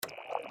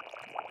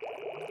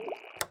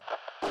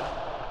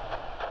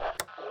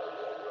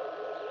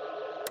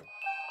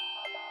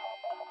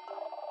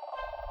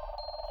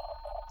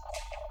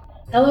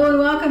Hello and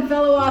welcome,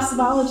 fellow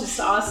Awesomologists,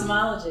 to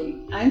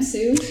Awesomology. I'm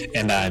Sue.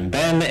 And I'm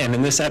Ben, and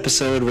in this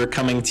episode, we're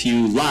coming to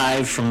you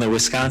live from the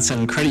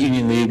Wisconsin Credit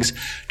Union League's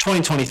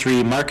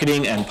 2023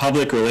 Marketing and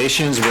Public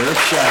Relations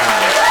Workshop.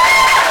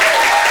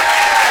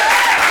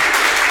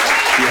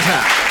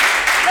 Yeah.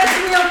 That's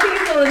real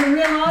people in a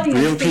real audience.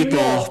 Real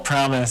people,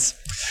 promise.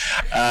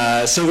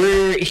 So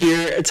we're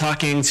here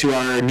talking to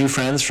our new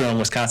friends from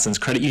Wisconsin's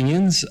credit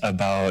unions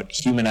about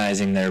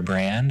humanizing their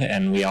brand,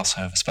 and we also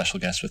have a special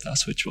guest with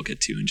us, which we'll get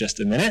to in just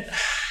a minute.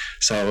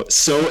 So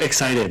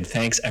excited.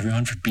 Thanks,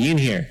 everyone, for being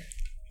here.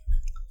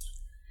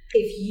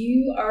 If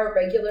you are a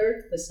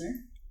regular listener,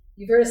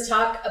 you've heard us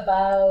talk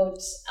about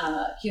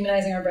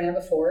humanizing our brand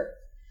before,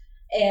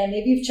 and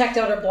maybe you've checked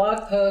out our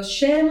blog post,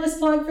 shameless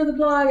plug for the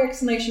blog,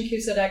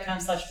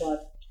 !cuso.com/blog.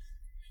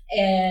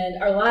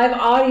 And our live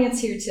audience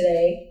here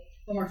today,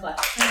 one more clap.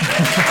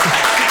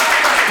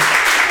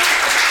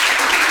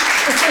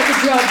 It's like a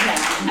drug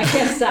now. I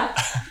can't stop.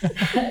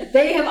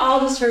 They have all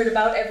just heard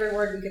about every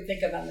word we could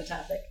think of on the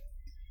topic.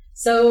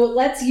 So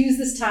let's use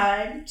this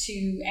time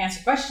to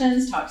answer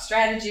questions, talk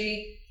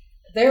strategy.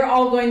 They're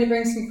all going to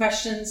bring some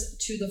questions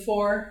to the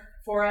fore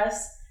for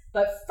us.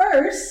 But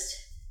first,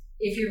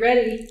 if you're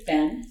ready,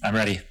 Ben. I'm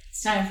ready.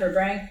 It's time for a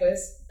brand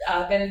quiz.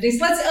 Ben and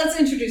Denise, let's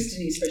introduce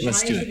Denise first.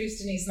 Let's You want to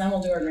introduce Denise, and then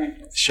we'll do our brand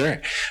quiz. Sure.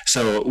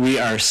 So we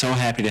are so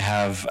happy to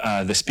have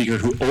the speaker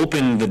who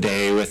opened the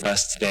day with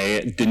us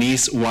today,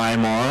 Denise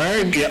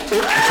Wymorg.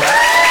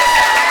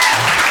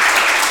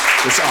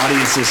 This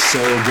audience is so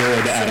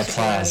good at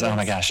applause. Oh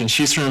my gosh. And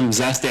she's from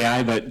Zest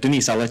AI, but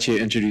Denise, I'll let you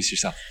introduce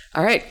yourself.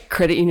 All right.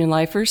 Credit union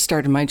lifers,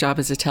 started my job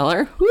as a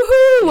teller.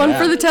 Woohoo! One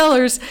for the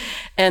tellers.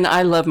 And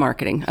I love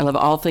marketing. I love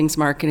all things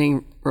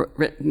marketing.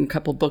 Written a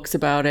couple books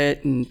about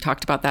it and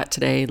talked about that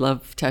today.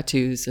 Love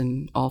tattoos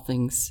and all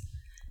things,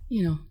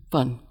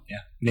 fun. Yeah.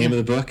 Name of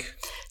the book?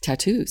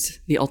 Tattoos,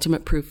 the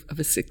ultimate proof of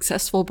a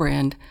successful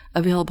brand,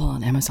 available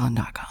on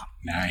Amazon.com.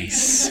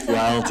 Nice.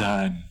 Well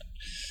done.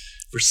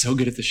 We're so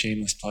good at the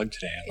shameless plug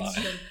today. I love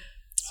it.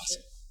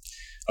 Awesome.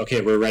 Okay,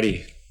 we're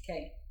ready.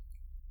 Okay.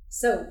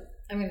 So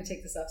I'm going to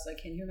take this up so I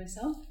can hear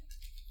myself.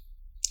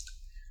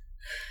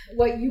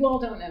 What you all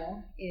don't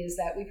know is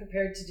that we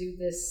prepared to do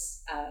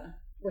this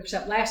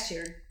workshop last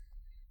year,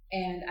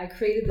 and I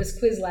created this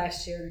quiz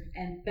last year,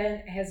 and Ben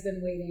has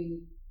been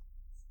waiting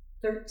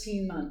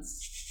 13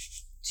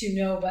 months to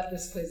know what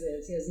this quiz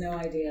is. He has no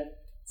idea.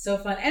 So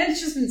fun. And it's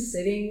just been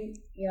sitting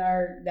in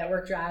our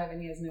network drive, and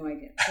he has no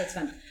idea. So it's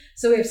fun.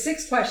 So we have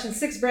 6 questions,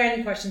 6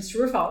 branding questions,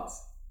 true or false.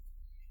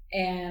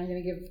 And I'm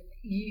going to give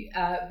you,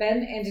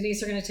 Ben and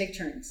Denise are going to take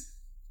turns.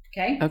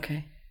 Okay?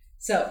 Okay.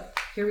 So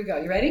here we go.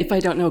 You ready? If I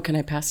don't know, can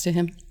I pass to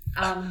him?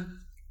 I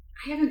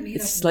haven't made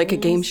It's like rules.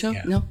 A game show?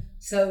 Yeah. No?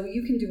 So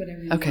you can do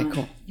whatever you want. Okay,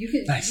 cool. You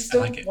can nice. Just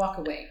don't like walk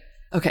away.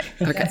 Okay.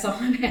 That's all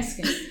I'm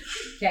asking.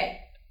 Okay.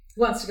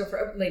 Who wants to go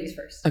for ladies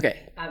first?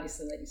 Okay.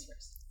 Obviously, ladies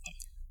first.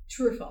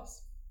 True or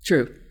false?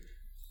 True.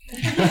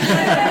 The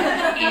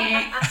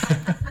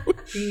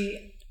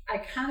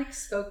iconic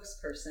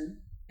spokesperson,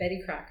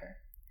 Betty Crocker,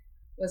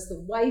 was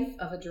the wife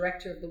of a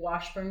director of the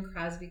Washburn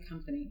Crosby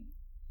Company.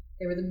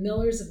 They were the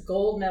millers of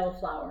gold medal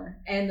flour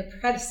and the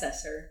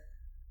predecessor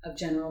of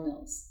General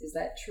Mills. Is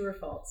that true or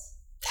false?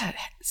 That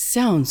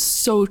sounds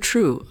so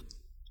true.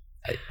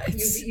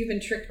 You've been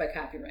tricked by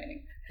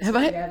copywriting. Have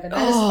I? Yeah, but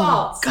that is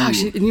false.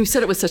 Gosh, and you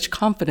said it with such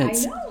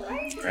confidence. I know,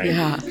 right?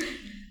 Yeah.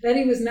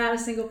 Betty was not a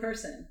single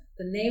person.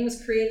 The name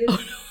was created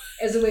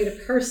as a way to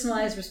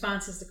personalize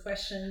responses to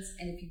questions,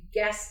 and if you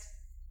guessed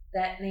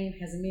that name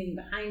has a meaning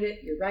behind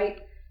it, you're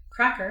right.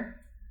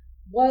 Crocker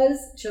was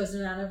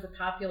chosen in honor of a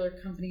popular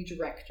company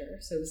director,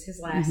 so it was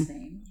his last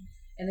name,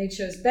 and they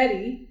chose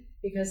Betty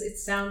because it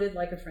sounded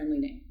like a friendly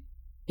name.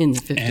 In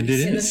the 50s. And it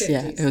is.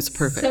 Yeah, it was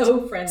perfect.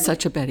 So friendly.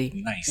 Such a Betty.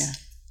 Nice. Yeah.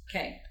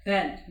 Okay,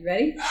 Ben, you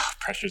ready?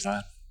 Pressure's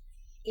on.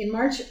 In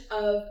March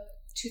of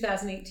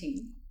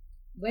 2018,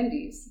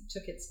 Wendy's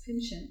took its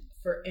penchant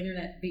for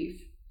internet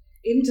beef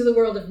into the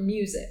world of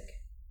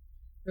music,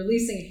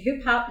 releasing a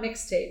hip-hop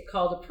mixtape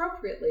called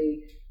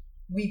appropriately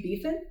We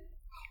Beefin'?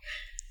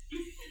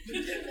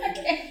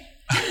 Okay.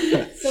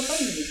 So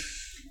funny to me.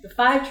 The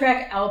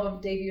 5-track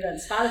album debuted on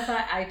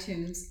Spotify,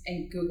 iTunes,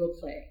 and Google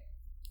Play.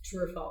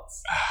 True or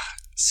false?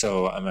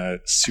 So I'm a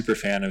super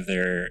fan of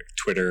their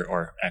Twitter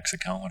or X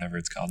account, whatever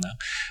it's called now.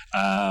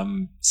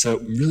 So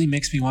it really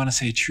makes me want to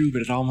say true,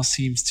 but it almost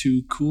seems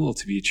too cool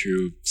to be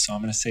true. So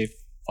I'm going to say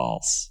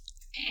false.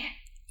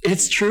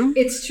 It's true?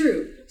 It's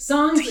true.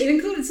 It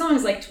included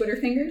songs like Twitter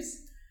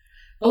Fingers,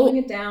 Holding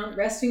It Down,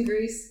 Rest in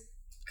Grease,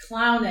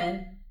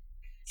 Clownin',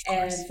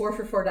 and 4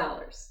 for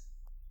 $4.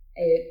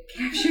 It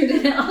captured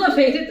and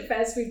elevated the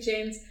fast food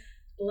chain's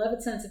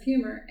beloved sense of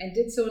humor and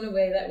did so in a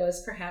way that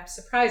was perhaps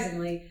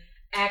surprisingly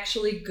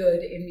actually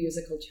good in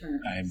musical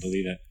terms. I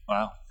believe it.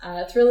 Wow.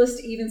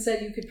 Thrillist even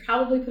said you could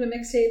probably put a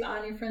mixtape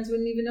on, your friends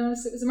wouldn't even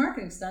notice it was a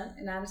marketing stunt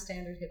and not a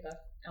standard hip-hop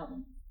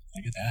album.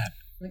 Look at that.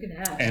 Look at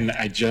that. And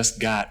I just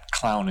got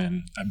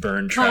Clownin', a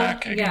burn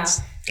track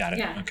against. Yeah. Got it.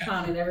 Yeah, okay.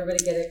 Clownin'.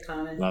 Everybody get it,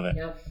 Clownin'. Love it.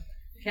 Yep.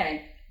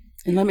 Okay.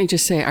 And let me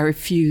just say, I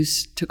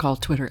refuse to call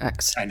Twitter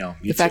X. I know.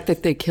 The fact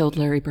that they killed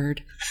Larry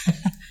Bird.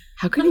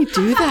 How can you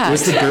do that?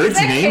 What's the bird's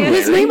name?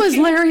 His name was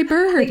Larry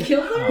Bird. They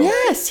killed him?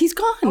 Yes, he's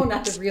gone. Oh,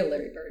 not the real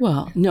Larry Bird.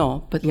 Well,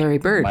 no, but Larry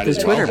Bird, Might the as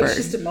well. Twitter It's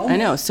bird. just a moment. I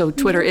know. So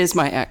Twitter is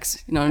my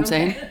ex. You know what I'm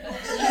saying?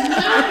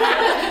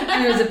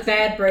 And it was a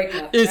bad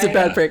breakup. It's a right?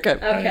 bad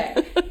breakup. Okay.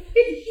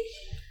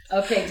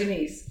 Okay,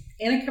 Denise.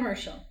 In a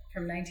commercial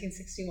from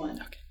 1961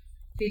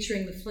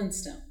 featuring the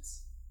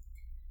Flintstones,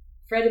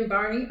 Fred and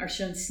Barney are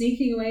shown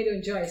sneaking away to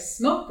enjoy a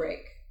smoke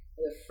break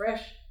with a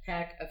fresh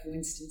pack of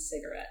Winston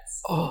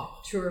cigarettes. Oh.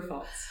 True or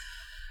false?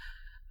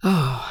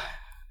 Oh.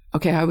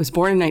 Okay, I was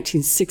born in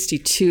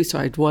 1962, so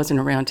I wasn't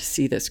around to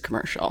see this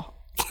commercial.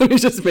 Let me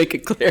just make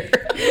it clear.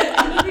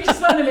 We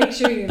just want to make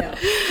sure you know.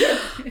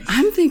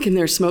 I'm thinking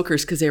they're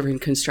smokers because they were in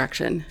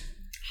construction.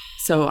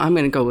 So I'm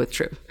going to go with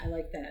true. I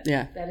like that.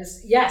 Yeah. That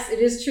is, yes, it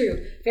is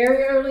true.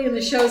 Very early in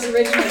the show's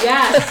original,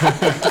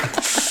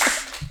 yes.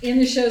 In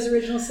the show's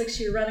original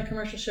 6-year run of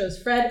commercial shows,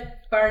 Fred,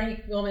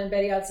 Barney, Wilma, and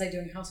Betty outside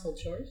doing household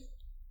chores.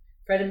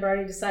 Fred and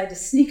Barney decide to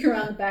sneak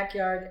around the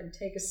backyard and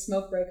take a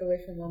smoke break away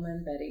from Wilma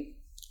and Betty.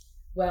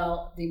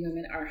 Well, the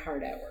women are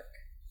hard at work.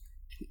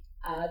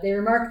 They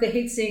remark they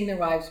hate seeing their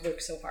wives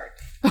work so hard.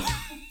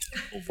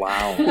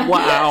 Wow.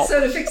 Wow.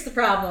 So to fix the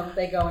problem,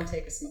 they go and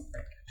take a smoke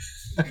break.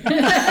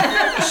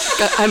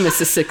 I miss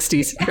the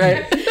 60s,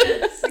 right?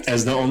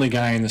 As the only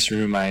guy in this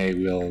room, I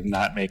will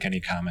not make any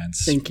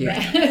comments. Thank you.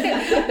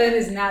 Ben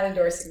is not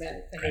endorsing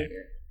that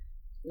behavior.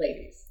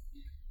 Ladies.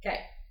 Okay.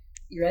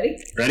 You ready?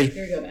 Ready?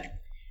 Here we go, Ben.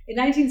 In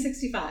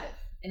 1965,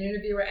 an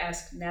interviewer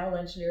asked now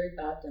legendary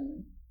Bob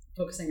Dylan,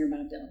 folk singer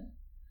Bob Dylan,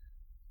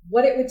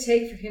 what it would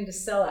take for him to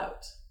sell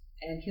out.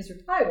 And his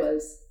reply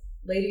was,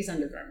 ladies'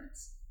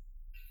 undergarments.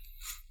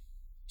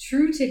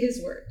 True to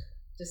his word,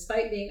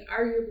 despite being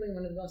arguably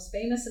one of the most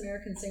famous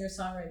American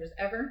singer-songwriters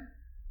ever,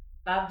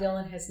 Bob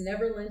Dylan has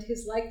never lent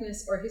his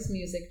likeness or his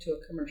music to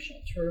a commercial.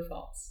 True or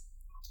false?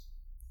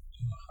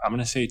 I'm going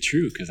to say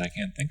true because I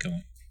can't think of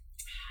one.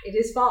 It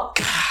is false.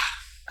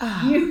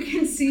 You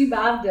can see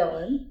Bob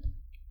Dylan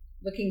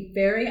looking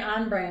very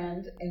on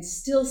brand and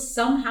still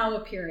somehow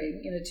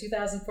appearing in a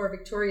 2004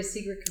 Victoria's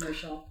Secret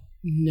commercial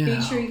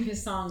featuring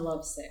his song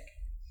Lovesick.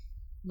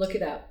 Look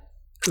it up.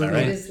 All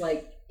right. It is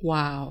like,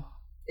 Wow.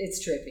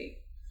 it's trippy,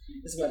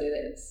 is what it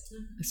is.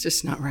 It's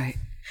just not right.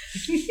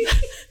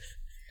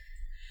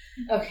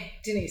 Okay,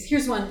 Denise,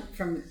 here's one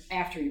from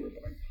after you were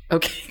born.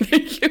 Okay,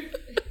 thank you.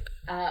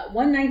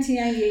 One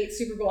 1998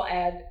 Super Bowl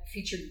ad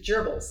featured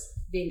gerbils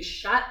being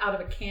shot out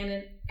of a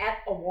cannon at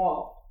a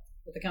wall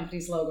with the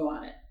company's logo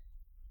on it.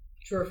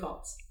 True or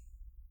false?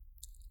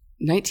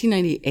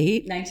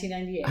 1998?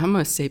 1998. I'm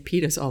going to say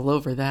PETA's all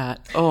over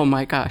that. Oh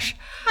my gosh.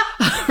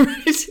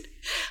 Right.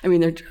 I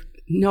mean,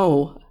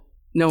 no,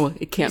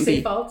 it can't You say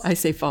be. false? I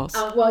say false.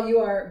 Well, you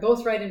are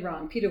both right and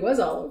wrong. PETA was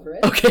all over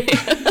it. Okay.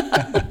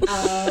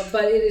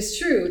 But it is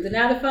true. The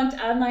now-defunct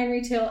online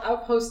retail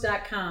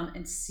Outpost.com,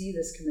 and see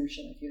this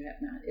commercial if you have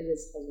not. It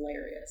is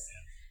hilarious.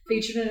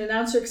 Featured an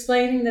announcer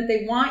explaining that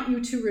they want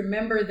you to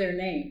remember their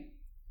name.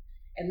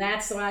 And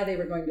that's why they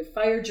were going to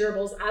fire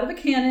gerbils out of a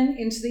cannon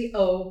into the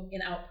O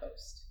in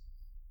Outpost.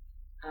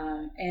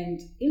 And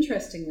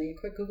interestingly, a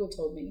quick Google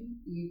told me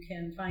you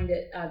can find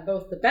it on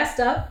both the best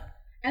of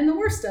and the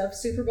worst of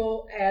Super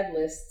Bowl ad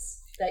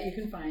lists that you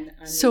can find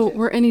on So YouTube.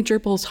 were any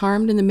gerbils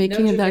harmed in the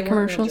making of that they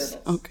weren't real commercials?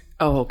 gerbils. Okay.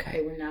 Oh, They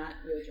okay. were not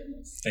real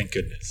gerbils. Thank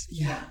goodness.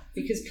 Yeah.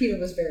 Because PETA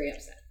was very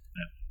upset.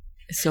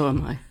 So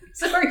am I.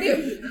 So are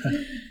you.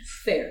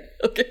 Fair.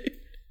 Okay.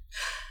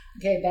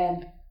 Okay,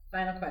 Ben,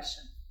 final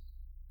question.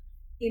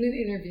 In an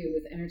interview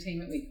with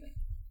Entertainment Weekly,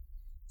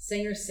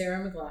 singer Sarah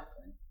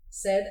McLachlan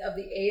said of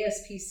the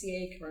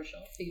ASPCA commercial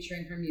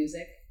featuring her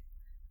music,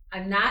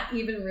 I'm not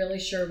even really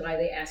sure why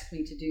they asked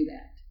me to do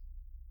that.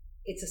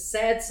 It's a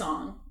sad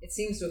song. It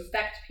seems to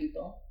affect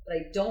people, but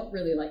I don't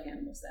really like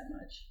animals that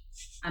much.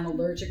 I'm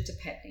allergic to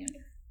pet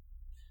dander.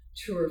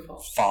 True or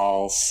false?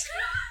 False.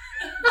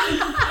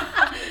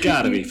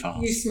 Gotta be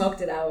false. You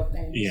smoked it out,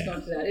 man. You Yeah.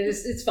 smoked it out.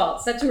 It's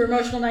false. Set to her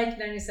emotional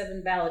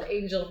 1997 ballad,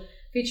 Angel,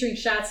 featuring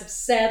shots of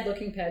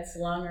sad-looking pets.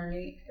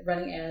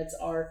 Long-running ads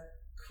are,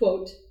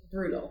 quote,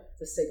 brutal,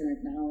 the singer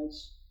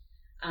acknowledged.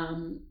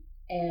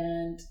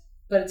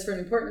 But it's for an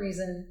important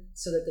reason,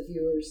 so that the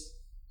viewers,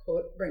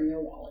 quote, bring their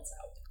wallets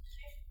out.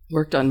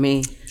 Worked on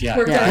me. Yeah,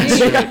 Worked Yeah. on that's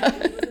you.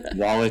 right.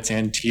 Wallets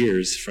and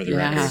tears for the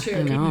Yeah. record. It's true.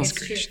 I know. It's Goodness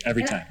true. gracious.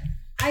 Every And time.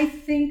 I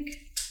think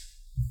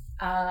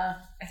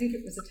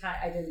it was a tie.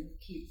 I didn't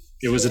keep.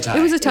 It was a score. tie.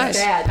 It was a tie, It's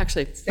bad.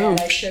 actually. It's bad.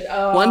 I should.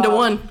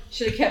 1-1.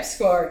 Should have kept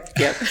score.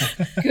 Yep.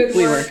 Good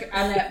We work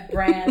on that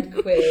brand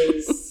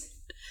quiz.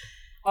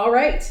 All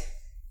right.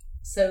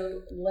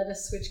 So let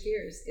us switch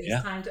gears. It is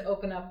Yeah. time to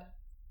open up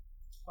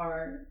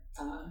our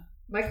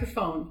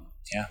microphone.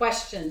 Yeah.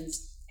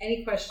 Questions.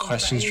 Any questions?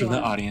 Questions for from the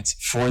anyone? audience.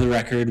 For the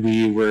record,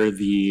 we were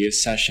the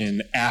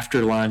session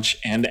after lunch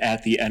and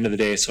at the end of the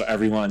day, so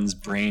everyone's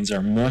brains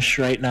are mush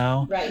right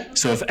now. Right.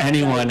 So if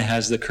anyone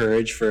has the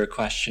courage for a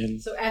question,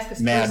 So ask us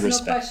Mad personal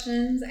respect.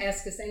 questions.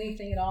 Ask us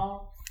anything at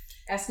all.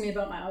 Ask me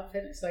about my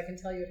outfit so I can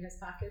tell you it has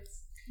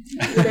pockets.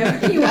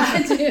 whatever you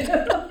want to do.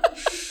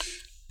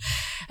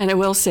 And I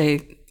will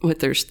say,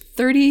 there's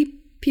 30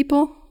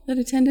 people that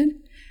attended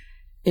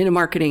in a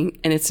marketing,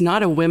 and it's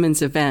not a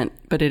women's event,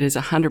 but it is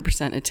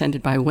 100%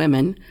 attended by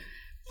women,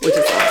 which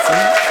is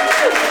awesome.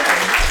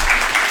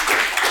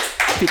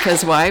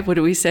 Because why? What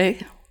do we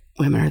say?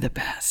 Women are the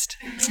best.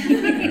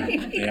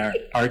 They are.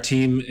 Our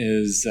team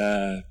is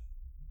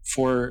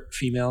 4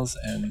 females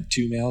and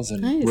 2 males,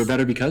 and Nice. we're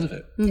better because of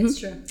it. It's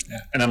true. Yeah.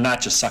 And I'm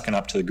not just sucking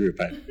up to the group.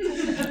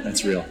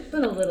 That's real.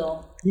 But a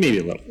little. Maybe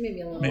a little.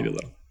 Maybe a little. Maybe a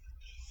little.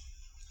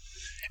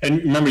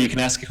 And remember, you can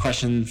ask a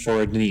question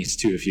for Denise,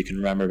 too, if you can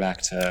remember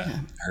back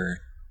to her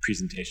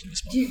presentation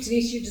this morning.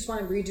 Denise, you just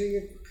want to redo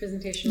your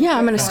presentation? Yeah,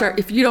 I'm going to start,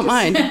 if you don't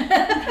mind.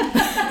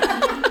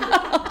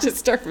 I'll just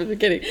start from the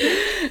beginning.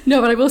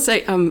 No, but I will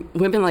say,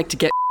 women like to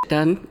get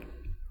done,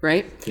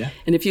 right? Yeah.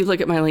 And if you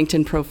look at my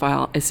LinkedIn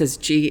profile, it says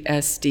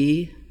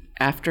GSD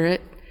after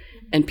it,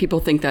 and people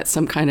think that's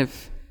some kind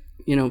of,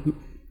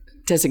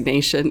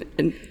 designation,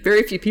 and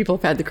very few people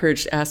have had the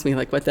courage to ask me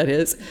what that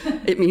is.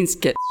 It means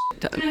get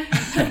done.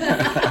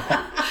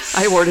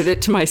 I awarded it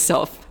to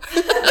myself.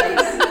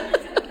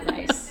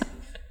 Nice.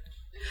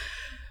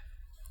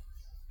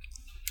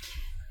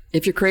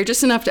 If you're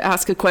courageous enough to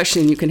ask a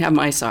question, you can have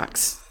my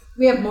socks.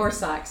 We have more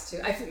socks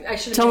too. I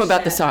should Tell them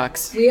about the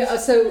socks. We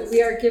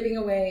are giving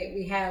away.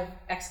 We have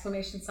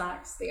exclamation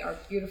socks. They are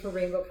beautiful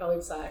rainbow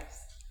colored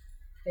socks.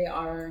 They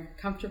are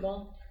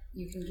comfortable.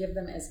 You can give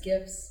them as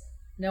gifts.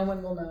 No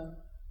one will know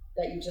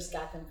that you just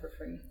got them for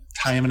free.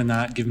 Tie them in a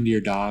knot, give them to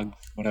your dog,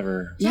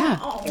 whatever. Yeah.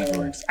 Whatever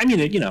works. I mean,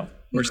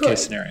 worst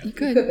case scenario. You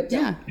could. but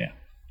don't. Yeah.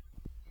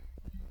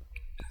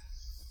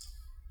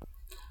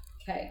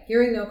 Okay.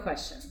 Hearing no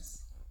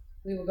questions,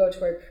 we will go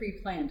to our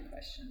pre-planned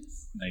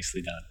questions.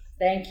 Nicely done.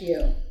 Thank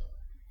you.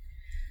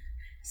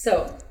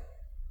 So,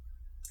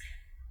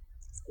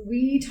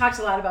 we talked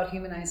a lot about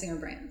humanizing our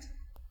brand,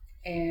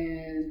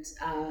 and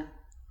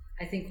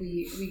I think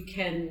we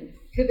can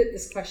pivot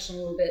this question a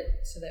little bit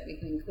so that we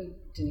can include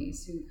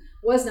Denise, who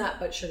was not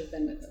but should have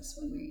been with us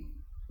when we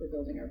were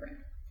building our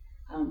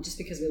brand, just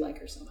because we like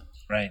her so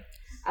much. Right.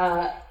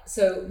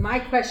 So my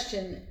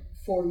question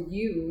for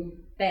you,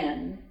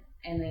 Ben,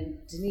 and then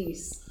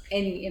Denise,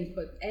 any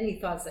input, any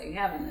thoughts that you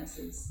have on this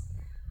is,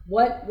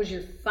 what was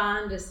your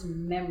fondest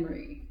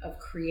memory of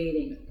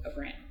creating a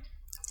brand?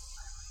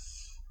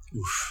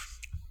 Oof.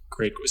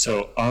 Great.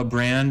 So a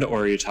brand,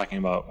 or are you talking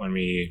about when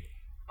we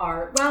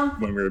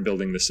were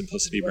building the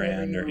Simplicity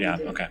brand? Or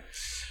okay.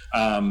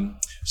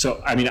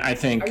 So I mean, I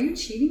think. Are you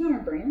cheating on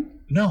our brand?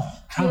 No.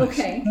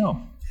 Okay.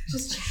 No.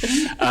 Just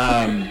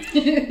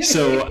checking.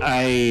 So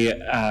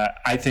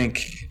I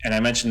think, and I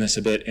mentioned this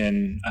a bit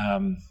in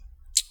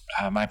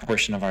my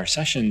portion of our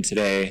session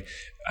today.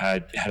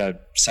 Had a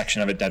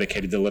section of it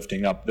dedicated to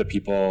lifting up the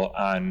people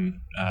on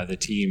the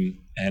team,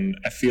 and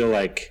I feel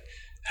like,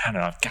 I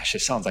don't know, gosh,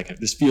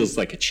 this feels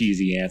like a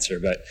cheesy answer,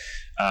 but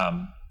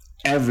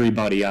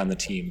everybody on the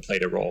team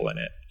played a role in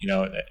it,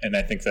 and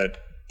I think that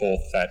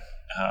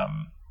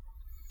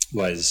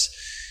was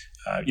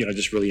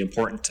just really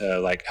important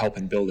to help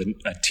and build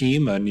a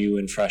team, a new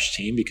and fresh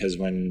team, because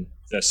when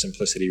the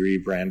Simplicity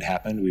rebrand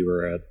happened, we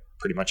were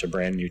pretty much a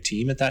brand new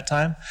team at that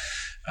time.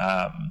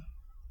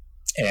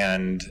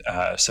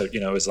 So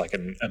it was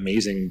an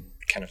amazing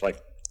kind of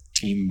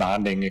team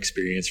bonding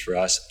experience for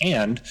us.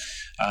 And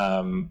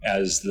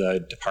as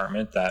the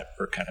department that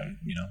we're kind of,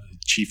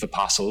 chief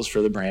apostles for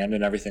the brand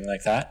and everything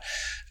like that,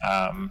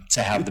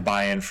 to have the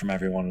buy-in from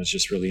everyone was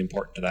just really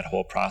important to that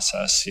whole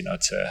process,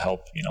 to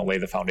help, lay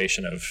the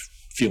foundation of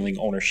feeling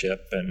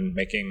ownership and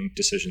making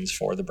decisions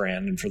for the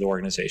brand and for the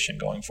organization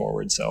going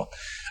forward. So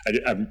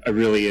I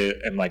really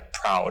am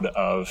proud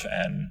of,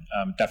 and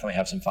definitely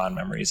have some fond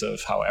memories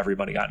of how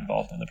everybody got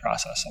involved in the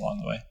process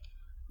along the way.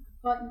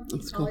 Well, you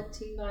call it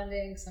team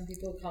bonding. Some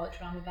people call it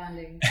trauma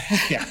bonding.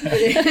 Yeah.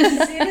 It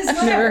is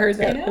whatever. Never heard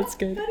that. That's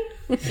good.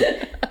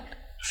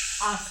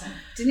 Awesome.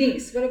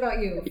 Denise, what about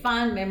you?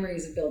 Fond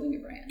memories of building a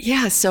brand?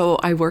 Yeah, so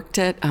I worked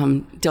at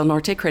Del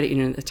Norte Credit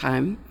Union at the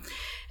time,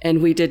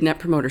 and we did Net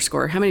Promoter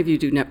Score. How many of you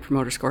do Net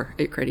Promoter Score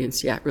at credit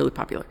unions? Yeah, really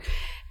popular.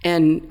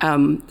 And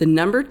the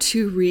number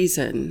 2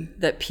 reason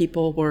that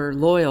people were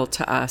loyal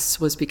to us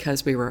was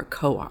because we were a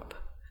co-op.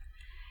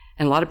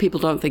 And a lot of people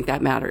don't think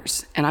that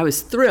matters. And I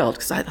was thrilled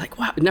because I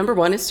wow, number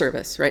 1 is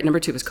service, right? Number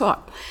 2 is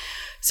co-op.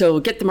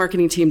 So get the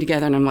marketing team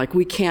together, and I'm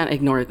we can't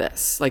ignore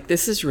this.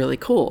 This is really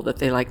cool that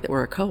they like that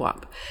we're a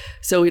co-op.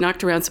 So we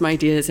knocked around some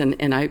ideas,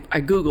 and I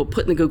Googled,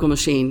 put in the Google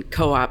machine,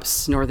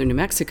 co-ops, Northern New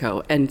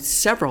Mexico, and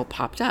several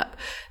popped up.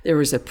 There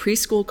was a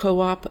preschool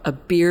co-op, a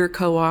beer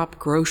co-op,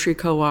 grocery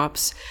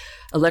co-ops,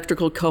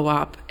 electrical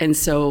co-op. And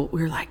so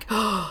we were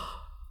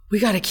we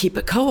got to keep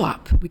a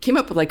co-op. We came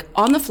up with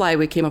on the fly,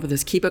 we came up with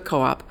this keep a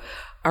co-op.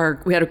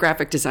 We had a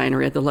graphic designer.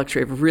 We had the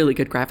luxury of a really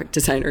good graphic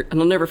designer. And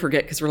I'll never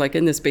forget, because we're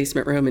in this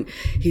basement room, and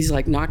he's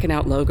knocking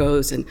out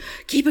logos and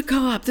keep a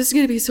co-op. This is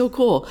going to be so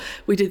cool.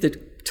 We did the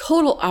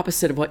total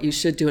opposite of what you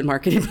should do in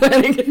marketing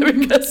planning,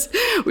 because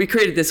we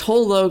created this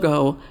whole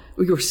logo.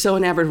 We were so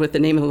enamored with the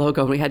name of the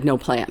logo, and we had no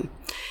plan.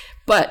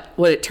 But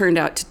what it turned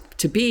out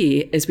to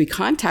be is we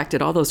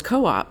contacted all those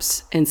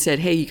co-ops and said,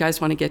 hey, you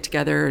guys want to get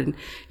together and,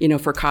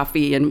 for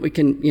coffee, and we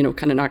can,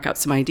 kind of knock out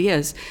some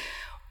ideas.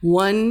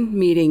 One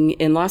meeting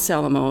in Los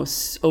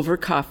Alamos over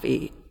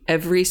coffee,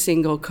 every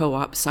single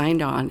co-op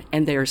signed on,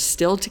 and they are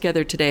still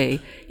together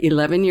today,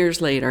 11 years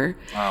later.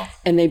 Wow.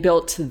 And they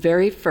built the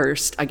very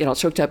first, I get all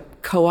choked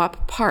up,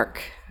 co-op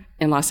park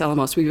in Los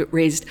Alamos. We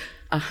raised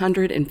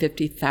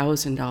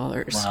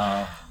 $150,000.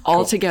 Wow.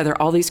 All together,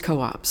 all these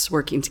co-ops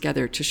working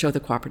together to show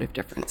the cooperative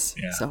difference.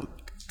 Yeah. So,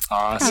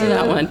 awesome.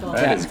 That one.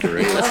 That is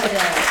great.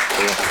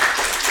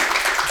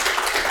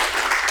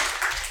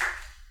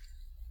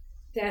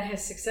 That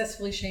has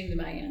successfully shamed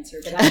my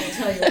answer, but I will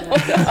tell you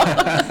what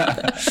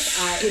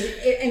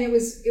and it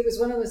was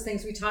one of those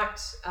things we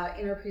talked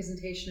in our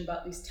presentation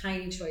about these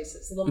tiny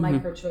choices, the little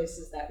micro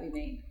choices that we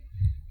made.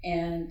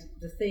 And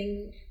the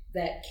thing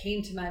that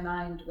came to my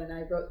mind when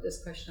I wrote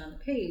this question on the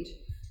page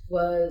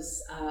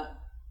was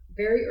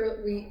very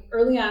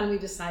early on we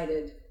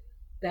decided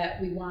that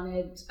we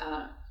wanted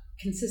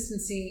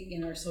consistency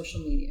in our social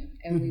media,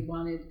 and we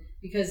wanted,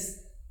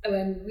 because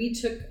when we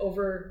took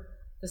over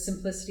the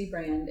Simplicity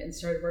brand and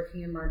started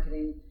working in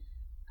marketing,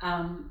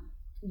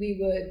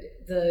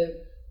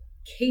 the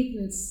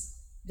cadence,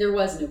 there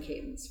was no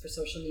cadence for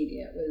social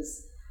media. It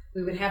was,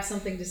 we would have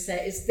something to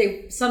say,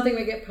 something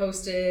would get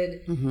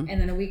posted, and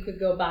then a week would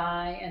go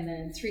by, and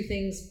then 3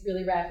 things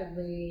really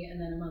rapidly,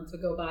 and then a month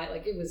would go by.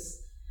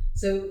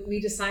 So we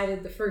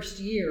decided the first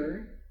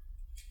year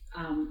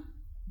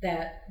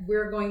that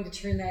we're going to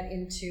turn that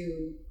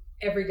into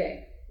every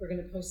day. We're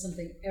going to post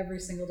something every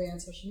single day on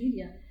social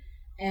media.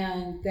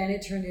 And then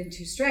it turned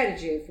into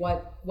strategy of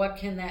what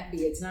can that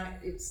be? It's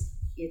not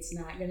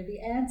going to be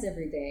ads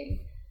every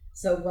day.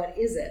 So what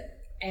is it?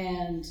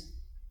 And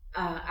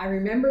I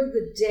remember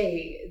the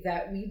day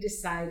that we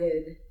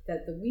decided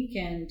that the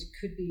weekend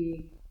could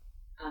be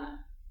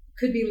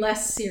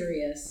less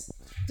serious.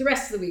 The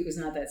rest of the week was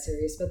not that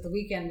serious, but the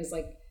weekend was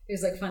it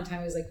was like fun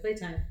time. It was like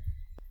playtime.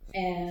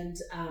 And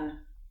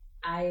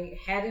I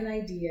had an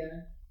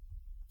idea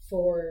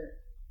for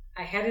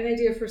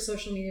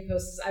social media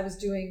posts. I was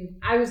doing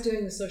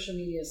the social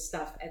media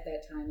stuff at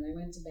that time, and I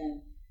went to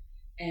Ben,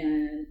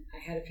 and I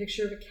had a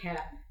picture of a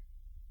cat,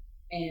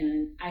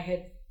 and I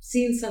had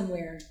seen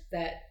somewhere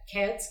that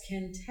cats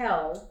can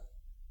tell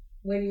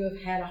when you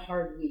have had a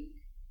hard week,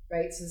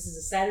 right? So this is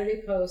a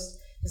Saturday post.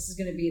 This is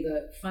going to be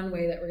the fun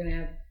way that we're going to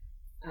have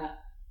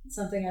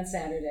something on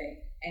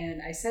Saturday.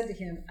 And I said to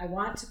him, I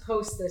want to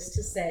post this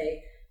to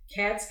say,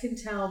 cats can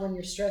tell when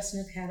you're stressed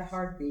and have had a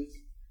hard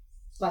week,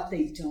 but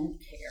they don't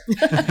care.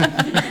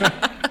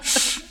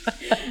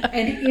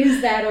 And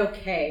is that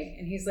okay?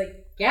 And he's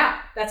like,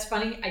 yeah, that's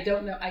funny. I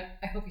don't know. I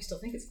hope you still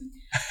think it's funny,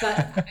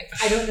 but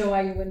I don't know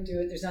why you wouldn't do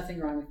it. There's nothing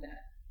wrong with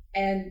that.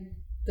 And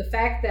the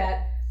fact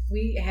that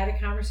we had a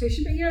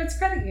conversation, but it's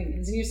credit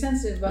unions, and you're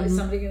sensitive about is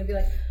somebody going to be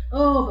like,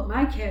 oh, but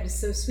my cat is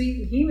so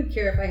sweet and he would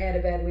care if I had a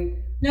bad week.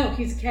 No,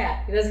 he's a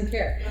cat. He doesn't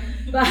care.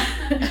 But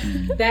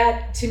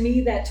that, to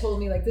me, that told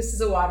me, this is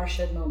a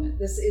watershed moment.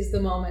 This is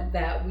the moment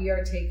that we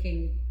are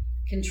taking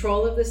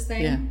control of this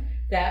thing,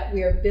 that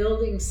we are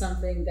building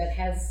something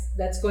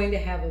that's going to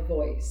have a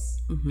voice.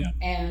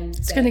 And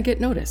it's going to get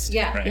noticed.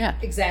 Yeah, right. Yeah,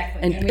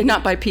 exactly. And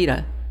not by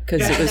PETA,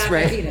 because it was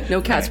right. No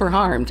cats were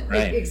harmed.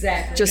 Right.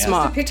 Exactly. Just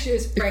mocked.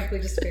 Frankly,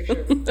 just a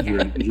picture.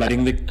 You're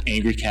letting the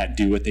angry cat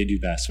do what they do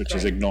best, which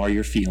is ignore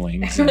your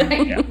feelings.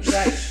 Right. Yeah.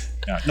 Right.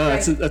 Yeah. No,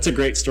 that's a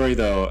great story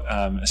though,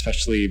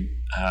 especially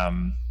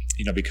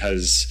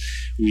because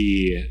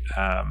we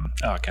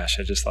oh gosh,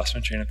 I just lost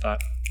my train of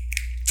thought.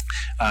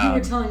 You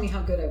were telling me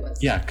how good I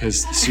was. Yeah,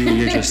 because Sue,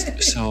 you're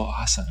just so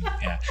awesome.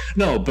 Yeah.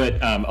 No,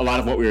 but a lot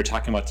of what we were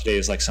talking about today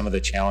is some of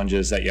the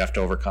challenges that you have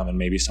to overcome, and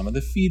maybe some of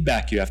the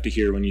feedback you have to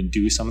hear when you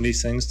do some of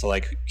these things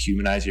to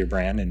humanize your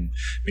brand and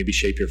maybe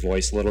shape your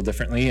voice a little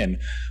differently.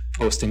 And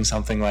posting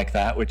something like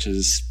that, which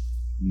is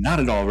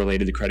not at all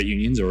related to credit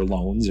unions or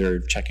loans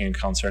or checking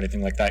accounts or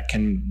anything like that,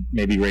 can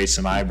maybe raise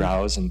some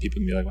eyebrows, and people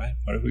can be like,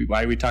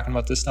 why are we talking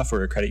about this stuff?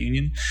 We're a credit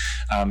union.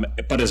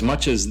 But as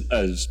much as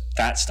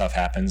that stuff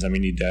happens, and we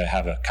need to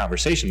have a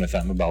conversation with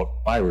them about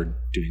why we're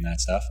doing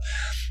that stuff.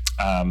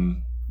 I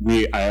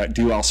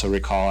do also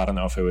recall, I don't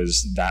know if it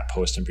was that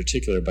post in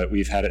particular, but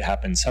we've had it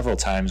happen several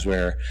times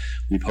where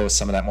we post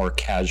some of that more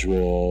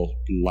casual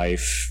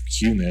life,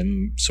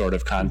 human sort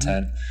of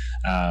content.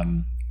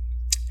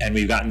 And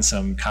we've gotten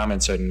some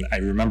comments, and I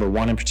remember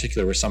one in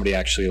particular where somebody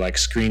actually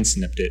screen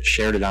snipped it,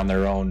 shared it on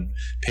their own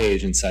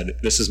page, and said,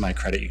 "This is my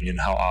credit union.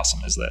 How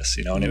awesome is this?"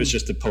 And it was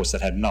just a post that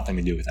had nothing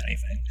to do with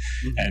anything.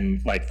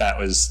 And that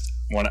was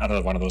one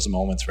of those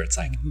moments where it's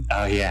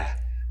oh yeah,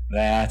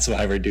 that's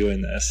why we're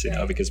doing this,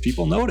 because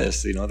people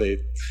notice,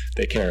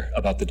 they care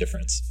about the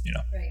difference,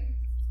 Right.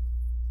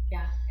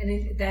 Yeah,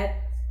 and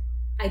that.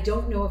 I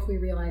don't know if we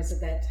realized at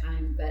that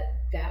time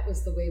that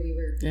was the way we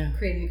were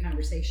creating a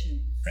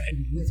conversation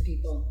with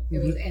people.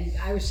 It was, and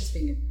I was just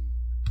being a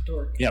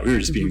dork. Yeah, we were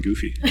just being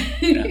goofy.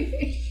 Yeah.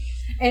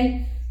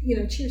 And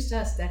cheers to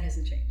us, that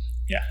hasn't changed.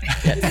 Yeah,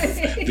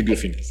 the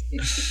goofiness.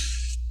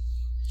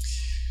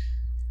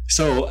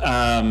 So,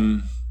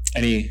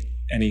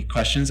 Any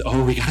questions?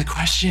 Oh, we got a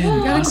question.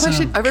 We got a Awesome.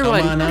 question. Everyone.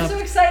 Come on I'm up. so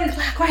excited.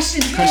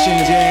 Questions.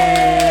 Questions,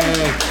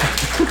 yay!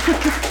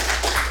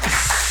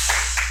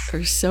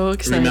 We're so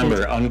excited.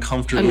 Remember,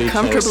 uncomfortably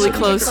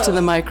close to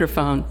the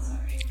microphone.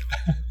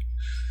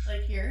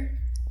 Like here?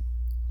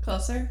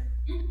 Closer?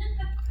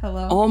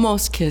 Hello?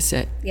 Almost kiss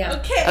it. Yeah.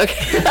 Okay.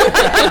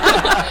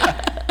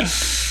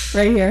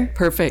 Right here?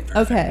 Perfect.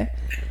 Okay.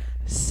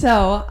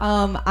 So,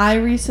 I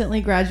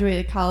recently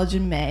graduated college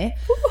in May.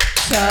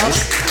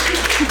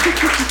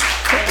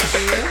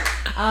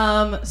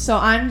 So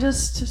I'm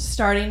just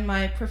starting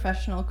my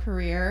professional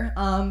career.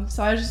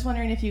 So I was just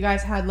wondering if you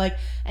guys had like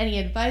any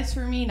advice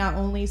for me, not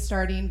only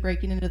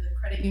breaking into the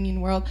credit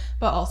union world,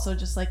 but also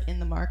just like in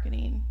the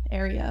marketing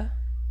area.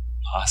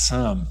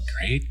 Awesome.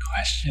 Great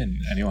question.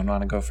 Anyone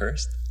want to go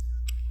first?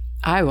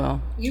 I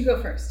will. You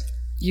go first.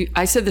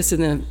 I said this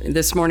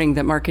this morning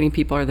that marketing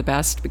people are the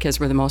best because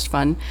we're the most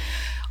fun.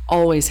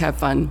 Always have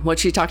fun. What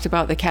she talked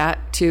about, the cat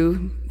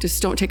too,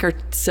 just don't take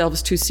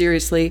ourselves too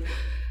seriously.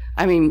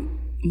 I mean,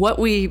 what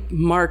we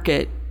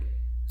market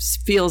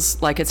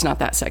feels like it's not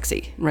that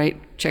sexy, right?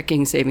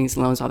 Checking, savings,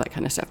 loans, all that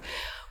kind of stuff.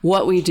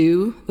 What we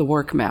do, the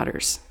work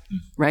matters,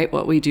 right?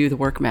 What we do, the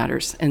work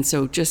matters. And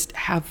so just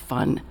have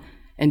fun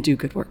and do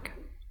good work.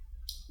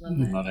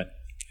 Love it.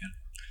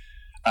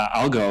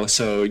 I'll go.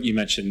 So you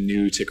mentioned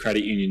new to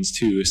credit unions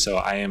too. So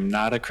I am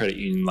not a credit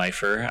union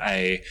lifer.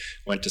 I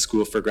went to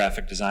school for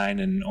graphic design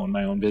and owned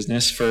my own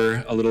business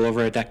for a little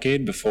over a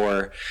decade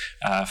before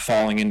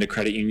falling into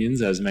credit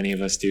unions, as many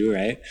of us do,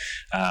 right?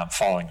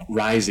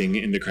 Rising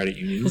into credate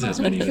unions,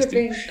 as many of us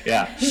do.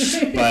 Yeah.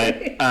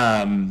 But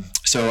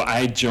so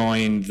I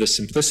joined the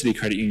Simplicity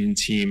Credit Union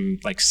team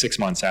like 6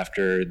 months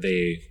after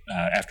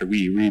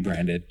we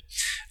rebranded.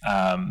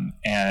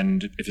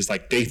 And it was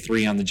like day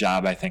 3 on the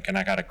job, I think, and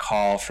I got a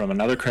call from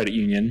another credit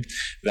union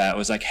that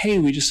was like, hey,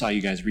 we just saw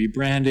you guys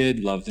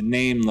rebranded, love the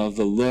name, love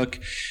the look.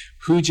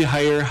 Who'd you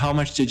hire? How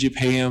much did you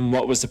pay him?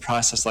 What was the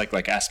process like?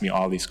 Like, ask me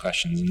all these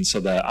questions. And so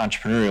the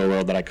entrepreneurial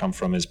world that I come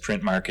from is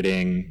print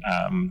marketing,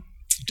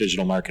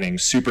 digital marketing,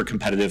 super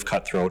competitive,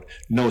 cutthroat,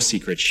 no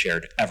secrets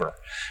shared ever,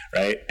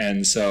 right?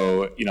 And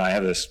so, I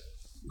have this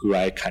who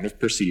I kind of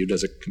perceived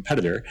as a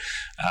competitor,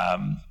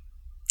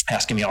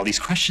 asking me all these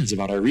questions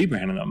about our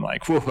rebrand, and I'm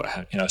like, whoa,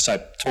 so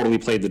I totally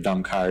played the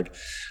dumb card.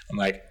 I'm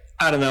like,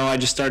 I don't know, I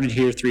just started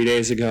here 3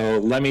 days ago.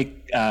 Let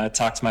me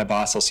talk to my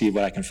boss. I'll see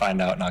what I can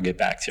find out, and I'll get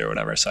back to you or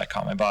whatever. So I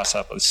call my boss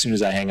up as soon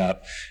as I hang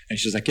up, and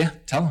she's like, yeah,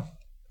 tell him.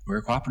 We're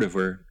a cooperative.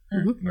 We're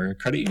a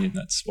credit union.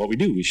 That's what we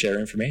do. We share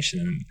information.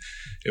 And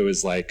it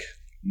was like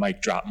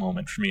mic drop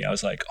moment for me. I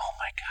was like, oh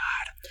my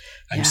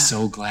God, I'm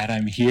so glad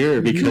I'm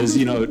here because,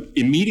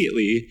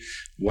 immediately,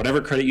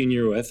 whatever credit union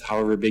you're with,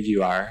 however big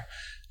you are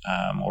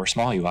or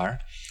small you are,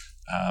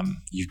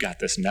 you've got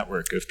this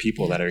network of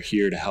people that are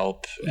here to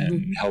help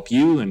and help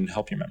you and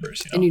help your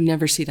members. And you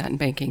never see that in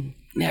banking.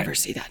 Never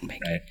see that in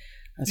banking. Right.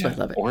 That's why I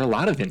love it. Or a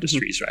lot of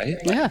industries, right?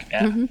 Yeah.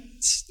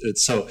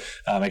 It's so,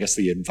 I guess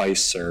the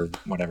advice or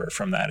whatever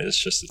from that is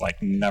just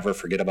like never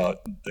forget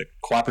about the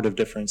cooperative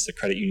difference, the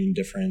credit union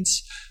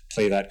difference.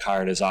 Play that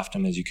card as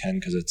often as you can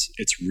because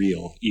it's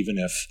real, even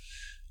if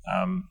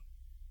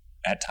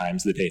at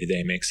times the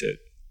day-to-day makes it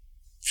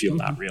feel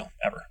not real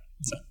ever.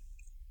 So.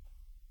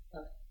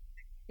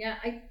 Yeah,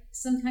 I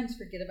sometimes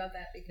forget about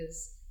that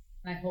because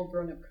my whole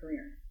grown-up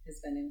career has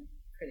been in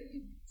credit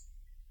unions.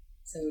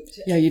 So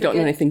you don't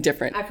know anything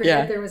different. I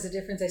forget there was a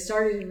difference. I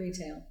started in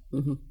retail.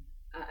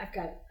 I've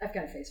got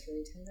a face for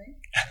retail, right?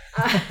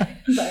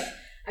 But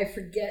I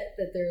forget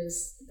that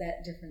there's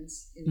that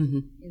difference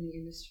in the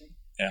industry.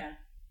 Yeah.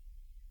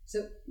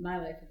 So my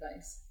life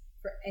advice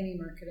for any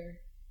marketer,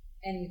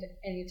 any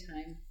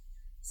time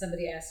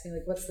somebody asks me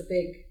like, what's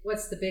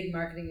the big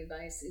marketing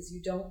advice? Is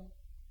you don't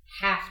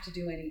have to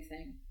do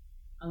anything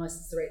unless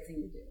it's the right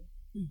thing to do.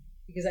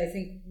 Because I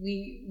think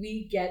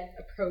we get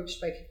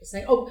approached by people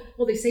saying, oh,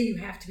 well, they say you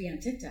have to be on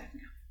TikTok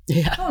now.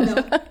 Yeah.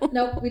 Oh,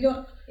 no, we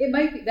don't. That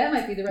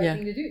might be the right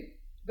thing to do,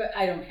 but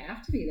I don't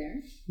have to be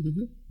there.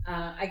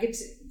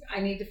 I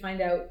need to find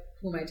out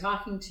who am I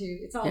talking to.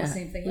 It's all the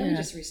same thing. Let me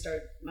just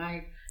restart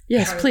my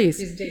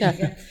presentation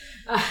again.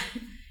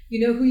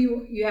 Who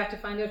you have to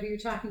find out who you're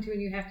talking to,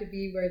 and you have to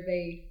be where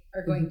they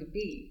are going to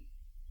be.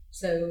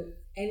 So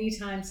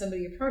anytime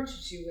somebody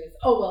approaches you with,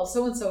 oh, well,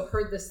 so-and-so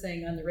heard this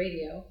thing on the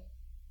radio,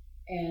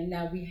 and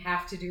now we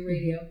have to do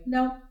radio.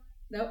 No,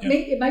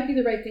 it might be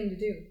the right thing to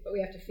do, but we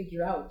have to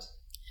figure out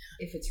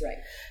if it's right.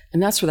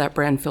 And that's where that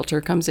brand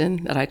filter comes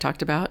in that I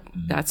talked about.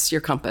 That's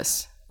your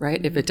compass, right?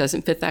 If it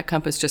doesn't fit that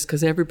compass just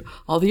because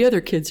all the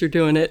other kids are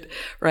doing it,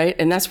 right?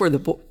 And that's where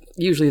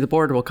usually the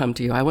board will come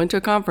to you. I went to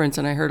a conference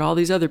and I heard all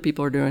these other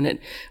people are doing it.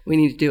 We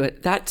need to do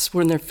it. That's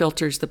when their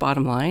filter's the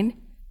bottom line,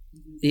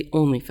 the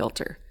only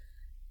filter.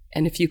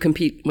 And if you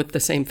compete with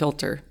the same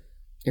filter,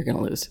 you're going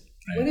to lose.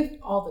 What if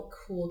all the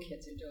cool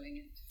kids are doing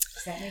it?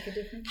 Does that make a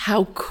difference?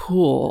 How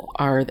cool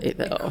are they,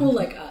 though? Like cool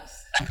like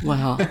us.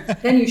 Wow.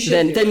 Then you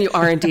should. Then you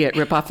R&D it,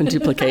 rip off and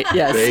duplicate.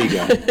 Yes. There you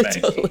go.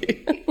 Nice.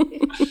 Totally.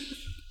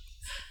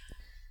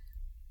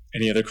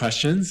 Any other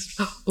questions?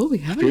 Oh, we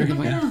have another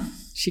one.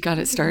 She got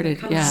it started.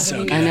 Come Yeah, on,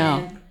 So I good. know.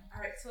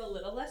 All right, so a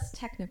little less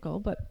technical,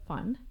 but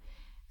fun.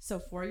 So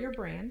for your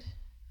brand,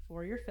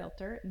 for your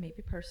filter, and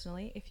maybe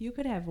personally, if you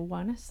could have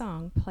one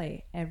song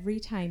play every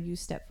time you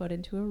step foot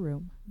into a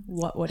room,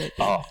 what would it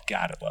be? Oh,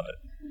 God, I love it.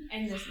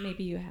 And this,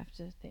 maybe you have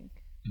to think.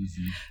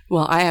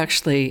 Well, I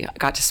actually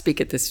got to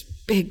speak at this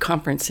big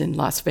conference in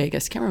Las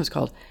Vegas. Can't remember what it's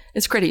called.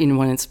 It's Credit Union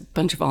One. It's a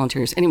bunch of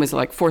volunteers. Anyways,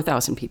 like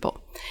 4,000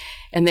 people.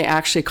 And they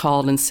actually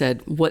called and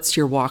said, "What's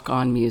your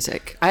walk-on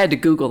music?" I had to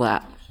Google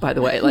that, by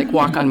the way, like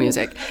walk-on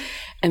music.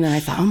 And then I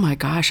thought, oh my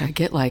gosh, I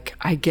get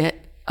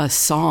a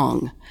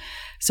song.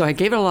 So I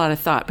gave it a lot of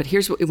thought. But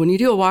here's what, when you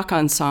do a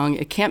walk-on song,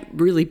 it can't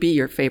really be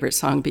your favorite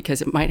song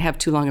because it might have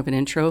too long of an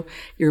intro.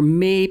 You're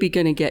maybe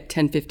going to get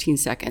 10, 15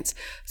 seconds.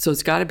 So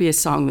it's got to be a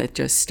song that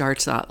just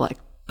starts out like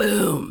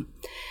boom.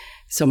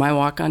 So my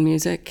walk-on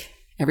music,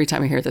 every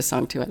time I hear this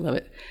song too, I love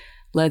it.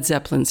 Led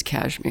Zeppelin's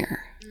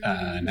Kashmir.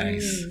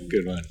 Nice.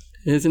 Good one.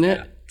 Isn't it?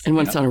 Yeah. And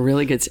when it's on a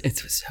really good,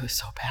 it's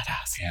so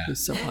badass. Yeah. It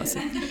was so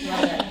awesome.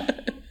 Love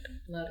it.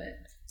 Love it.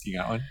 You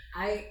got one?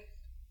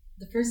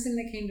 The first thing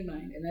that came to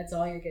mind, and that's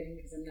all you're getting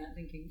because I'm not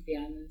thinking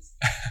beyond this,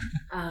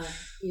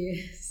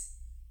 is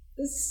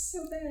this is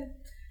so bad.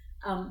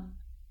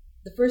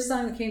 The first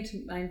song that came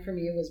to mind for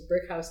me was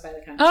 "Brick House" by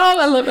the Contours. Oh,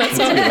 I love that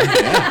song.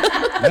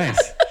 Yeah.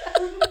 Nice.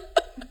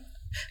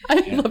 I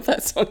love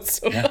that song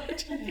so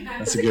much.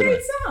 That's a good great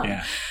one. song.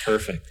 Yeah,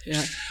 perfect.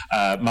 Yeah.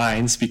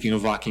 Mine, speaking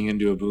of walking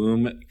into a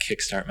boom,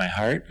 "Kickstart My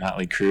Heart,"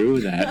 Motley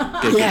Crue,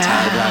 that big Yeah.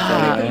 guitar block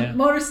right there.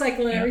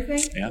 Motorcycle and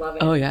everything. Yeah. Love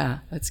it. Oh yeah,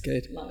 that's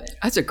good. Love it.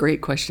 That's a great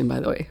question, by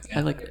the way.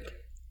 I like it.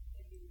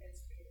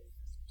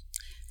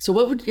 So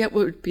what would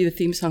be the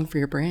theme song for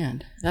your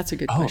brand? That's a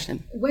good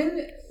question.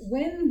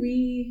 When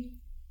we,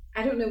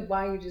 I don't know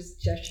why you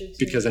just gestured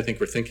to Because me, I think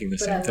we're thinking the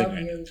but same I thing love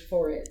right now. you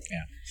for it.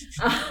 Yeah.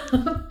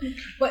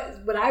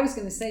 But what I was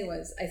going to say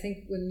was, I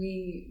think when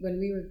we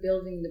were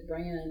building the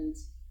brand,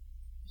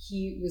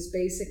 he was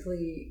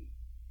basically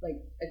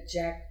like a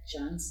Jack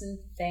Johnson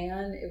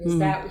fan. It was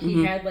that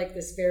he had like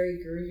this very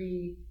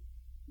groovy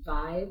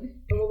vibe.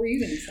 But what were you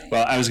going to say?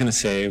 Well, I was going to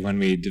say when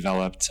we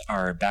developed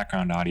our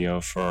background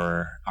audio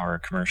for our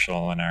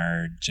commercial and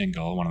our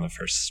jingle, one of the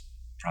first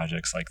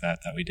projects like that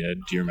we did.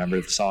 Do you remember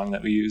the song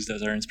that we used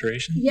as our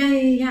inspiration?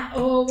 Yeah.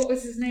 Oh, what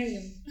was his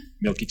name?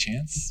 Milky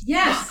Chance?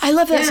 Yes. I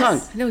love that yes. song.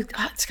 No,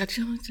 it's got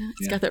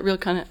that real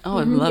kind of. Oh,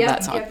 I love Yep,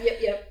 that song.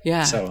 Yep.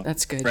 Yeah, So,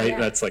 that's good. Right? Yeah.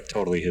 That's like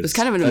totally his. It's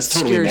kind of an that's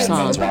totally obscure Mad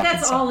song. Men's But Walking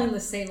that's song. all in the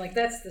same, like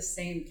that's the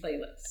same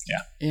playlist.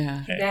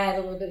 Yeah, Okay. That,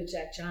 a little bit of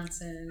Jack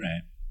Johnson.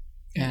 Right.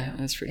 yeah,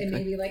 that's pretty And good.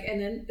 maybe like, and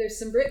then there's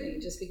some Britney,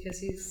 just because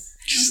he's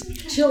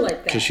chill like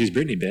that. Because she's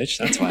Britney, bitch.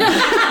 That's why.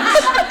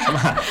 Come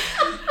on.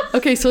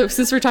 Okay, so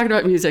since we're talking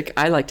about music,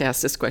 I like to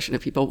ask this question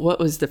of people. What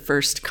was the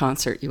first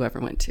concert you ever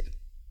went to?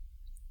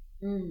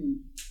 The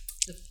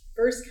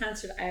first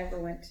concert I ever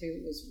went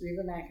to was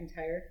Reba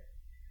McEntire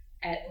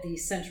at the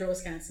Central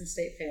Wisconsin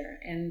State Fair.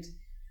 And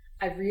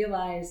I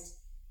realized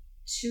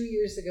 2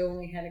 years ago when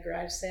we had a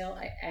garage sale,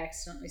 I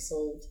accidentally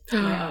sold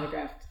my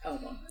autographed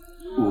album.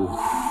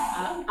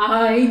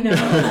 I know.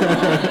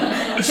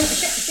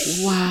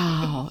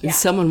 Wow. And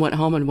someone went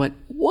home and went,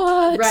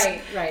 what?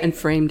 Right. And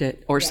framed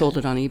it or sold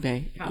it on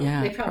eBay. Probably.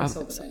 Yeah, They probably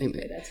sold it on probably.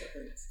 eBay. That's what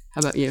hurts. How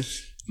about you?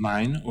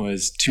 Mine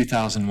was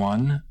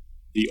 2001.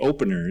 The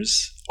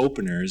openers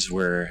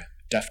were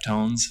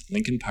Deftones,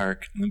 Linkin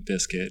Park, Limp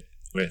Bizkit,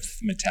 with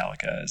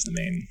Metallica as the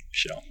main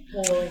show.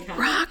 Holy cow.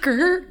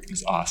 Rocker. It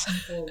was awesome.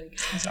 Holy It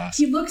cow. was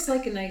awesome. He looks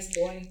like a nice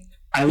boy.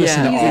 I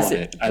listened to Yeah. all of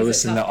it. I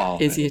listened to all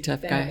of Is he it. a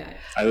tough Bad guy? guy.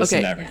 I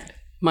listened to Okay. everything.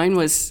 Mine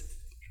was,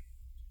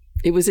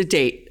 it was a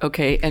date,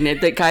 okay? And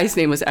the guy's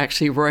name was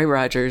actually Roy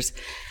Rogers,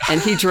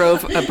 and he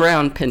drove a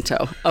brown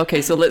Pinto.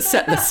 Okay, so let's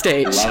set the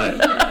stage. Love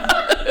it.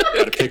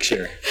 Got a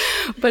picture.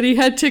 But he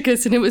had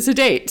tickets, and it was a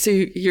date. So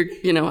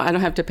I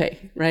don't have to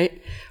pay,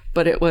 right?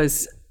 But it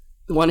was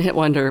one hit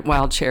wonder,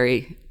 Wild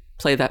Cherry,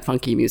 play that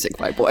funky music,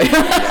 my boy.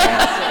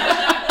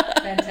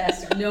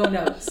 Fantastic. No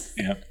notes.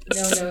 Yeah.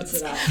 No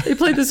notes at all. They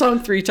played the song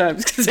 3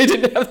 times because they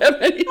didn't have that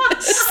many.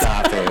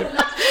 Stop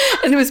it.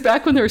 And it was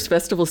back when there was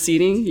festival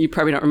seating. You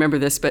probably don't remember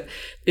this, but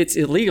it's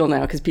illegal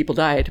now because people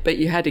died. But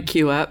you had to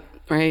queue up,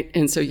 right?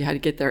 And so you had to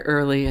get there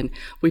early. And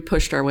we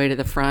pushed our way to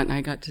the front. And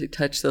I got to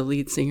touch the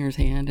lead singer's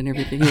hand and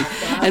everything.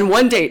 And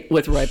one date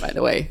with Roy, by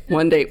the way.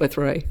 One date with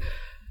Roy.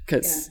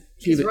 Because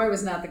Roy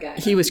was not the guy.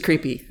 he was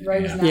creepy.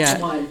 Roy was not Yeah.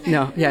 the one.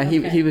 No, yeah,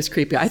 he was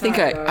creepy. I think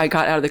Sorry, Roy. I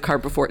got out of the car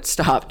before it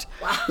stopped.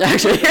 Wow.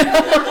 Actually.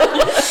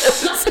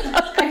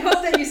 I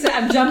hope that you said,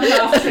 I'm jumping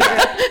off trigger.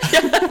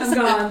 I'm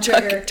gone,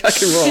 trigger. Tuck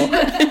and roll.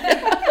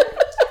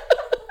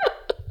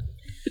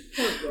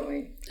 Poor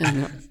Roy. I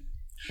know.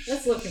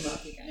 Let's look him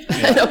up, you guys.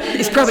 I know.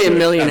 He's probably a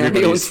millionaire. He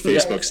Everybody's owns-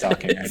 Facebook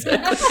stalking right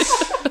now.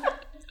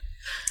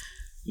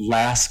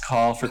 Last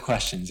call for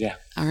questions. Yeah.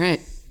 All right.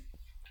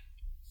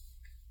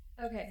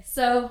 Okay,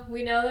 so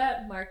we know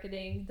that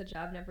marketing, the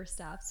job never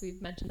stops.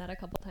 We've mentioned that a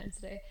couple times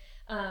today.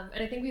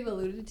 And I think we've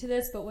alluded to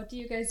this, but what do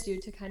you guys do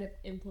to kind of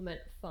implement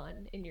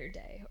fun in your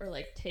day or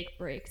like take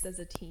breaks as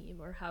a team,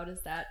 or how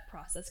does that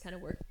process kind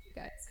of work for you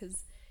guys?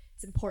 Because it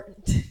it's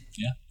important.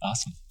 Yeah,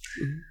 awesome.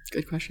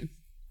 Good question.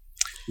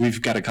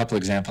 We've got a couple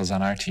examples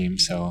on our team,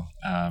 so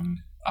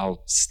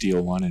I'll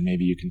steal one and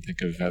maybe you can think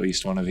of at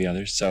least one of the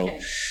others. So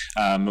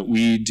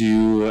we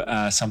do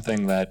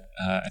something that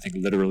I think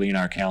literally in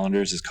our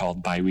calendars is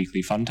called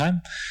bi-weekly fun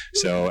time.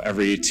 So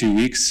every 2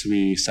 weeks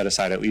we set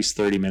aside at least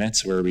 30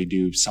 minutes where we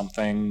do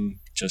something.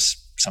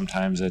 Just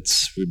sometimes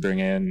we bring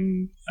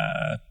in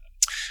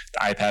the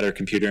iPad or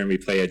computer and we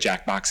play a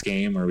Jackbox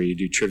game, or we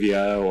do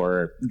trivia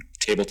or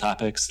table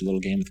topics, a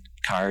little game with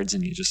cards,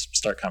 and you just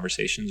start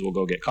conversations. We'll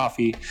go get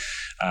coffee.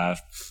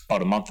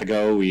 About a month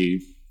ago,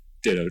 we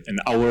did an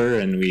hour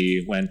and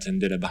we went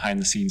and did a behind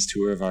the scenes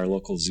tour of our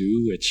local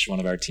zoo, which one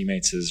of our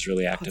teammates is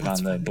really active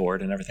on the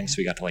board and everything. So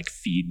we got to like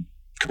feed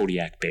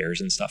Kodiak bears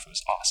and stuff. It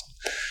was awesome.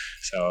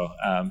 So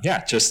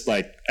just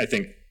like, I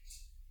think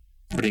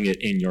putting it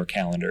in your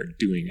calendar,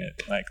 doing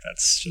it, like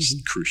that's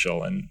just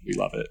crucial and we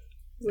love it.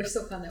 We're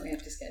so fun that we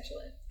have to schedule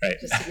it. Right.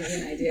 Just to give you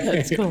an idea.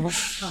 That's cool.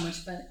 How much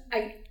fun.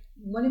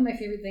 One of my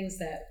favorite things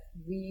that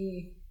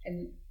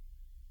and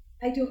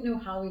I don't know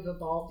how we've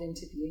evolved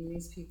into being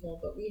these people,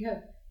 but we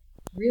have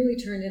really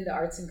turned into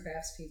arts and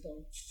crafts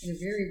people in a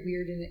very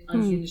weird and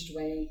unhinged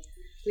way.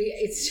 We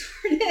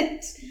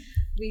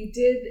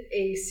did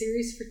a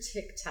series for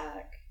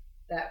TikTok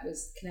that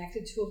was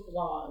connected to a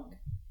blog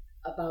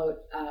about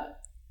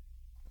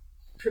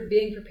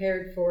being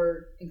prepared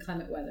for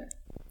inclement weather.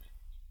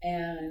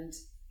 And,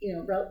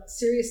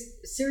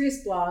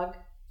 serious blog,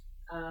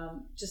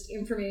 just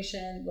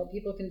information, what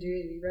people can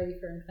do to be ready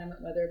for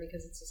inclement weather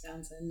because it's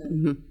Wisconsin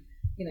and,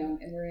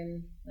 and we're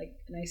in like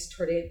a nice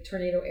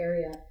tornado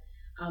area.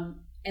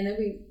 And then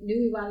we knew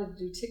we wanted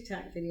to do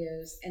TikTok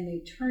videos, and they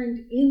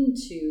turned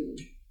into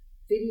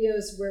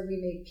videos where we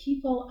made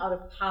people out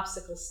of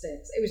popsicle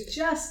sticks. It was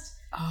just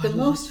the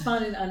most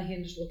fun and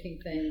unhinged looking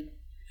thing.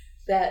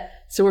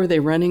 So were they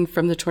running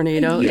from the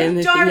tornado?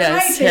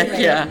 Yes, heck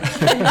yeah.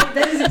 And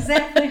that is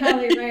exactly how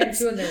they ran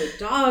too. And there were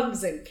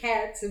dogs and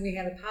cats, and we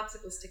had a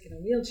popsicle stick in a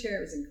wheelchair.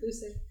 It was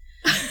inclusive.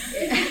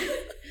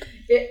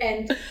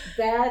 And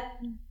that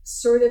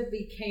sort of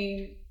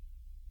became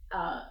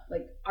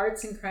like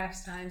arts and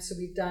crafts time. So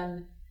we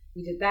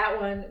did that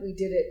one. We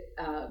did it.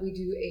 We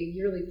do a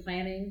yearly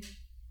planning,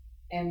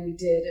 and we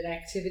did an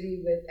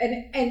activity with,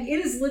 and it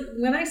is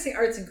when I say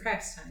arts and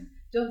crafts time,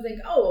 don't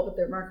think, but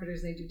they're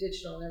marketers and they do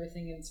digital and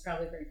everything, and it's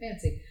probably very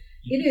fancy.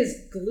 It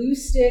is glue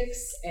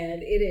sticks,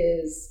 and it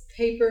is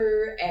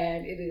paper,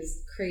 and it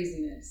is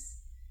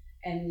craziness.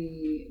 And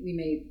we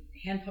made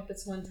hand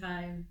puppets one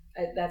time.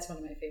 That's one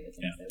of my favorite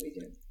things that we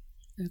do.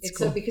 It's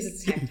cool. Because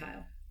it's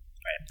tactile.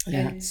 Right.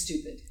 And it's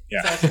stupid. Yeah.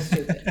 It's also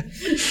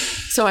stupid.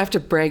 So I have to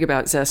brag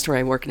about Zest where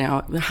I work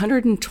now.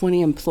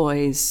 120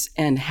 employees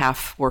and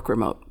half work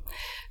remote.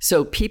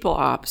 So People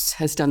Ops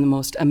has done the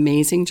most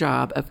amazing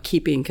job of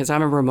keeping, because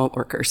I'm a remote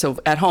worker. So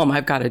at home,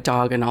 I've got a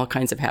dog and all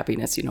kinds of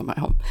happiness, my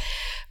home.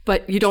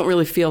 But you don't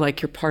really feel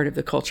like you're part of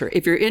the culture.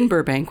 If you're in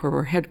Burbank, where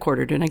we're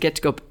headquartered, and I get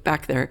to go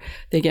back there,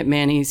 they get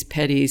Manny's,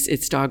 Petty's,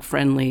 it's dog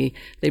friendly.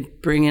 They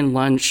bring in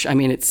lunch. I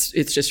mean, it's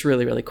just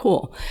really, really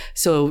cool.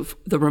 So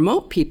the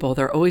remote people,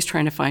 they're always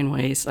trying to find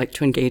ways like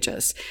to engage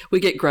us. We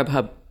get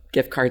Grubhub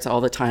gift cards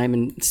all the time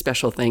and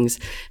special things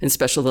and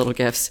special little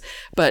gifts,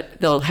 but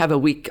they'll have a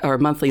week or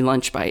monthly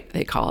lunch bite,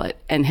 they call it.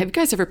 And have you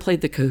guys ever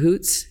played the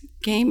Cahoots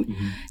game?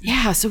 Mm-hmm.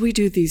 Yeah. So we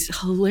do these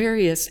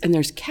hilarious, and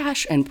there's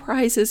cash and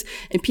prizes,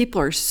 and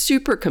people are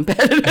super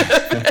competitive.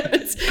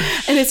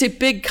 And it's a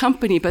big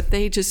company, but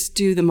they just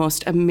do the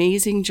most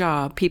amazing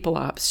job. People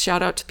Ops,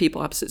 shout out to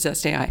People Ops at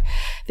Zest AI.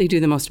 They do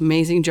the most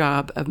amazing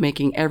job of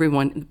making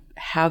everyone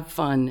have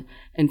fun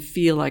and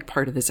feel like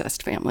part of the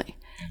Zest family.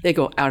 They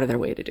go out of their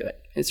way to do it.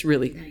 It's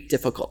really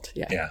difficult.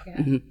 Yeah. Yeah.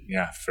 Mm-hmm.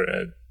 Yeah. For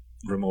a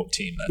remote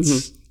team,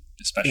 that's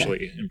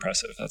especially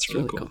impressive. That's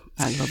really cool.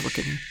 I love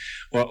working here.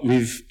 Well,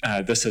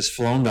 this has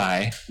flown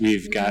by.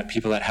 We've got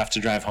people that have to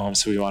drive home,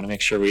 so we want to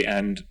make sure we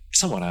end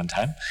somewhat on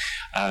time.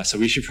 So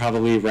we should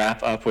probably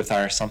wrap up with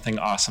our Something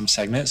Awesome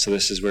segment. So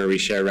this is where we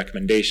share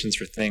recommendations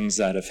for things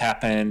that have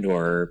happened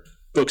or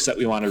books that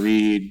we want to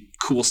read,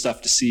 cool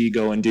stuff to see,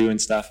 go and do and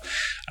stuff.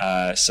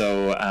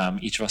 So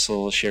each of us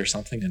will share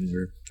something, and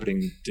we're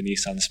putting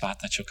Denise on the spot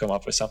that she'll come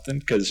up with something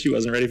because she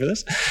wasn't ready for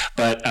this.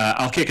 But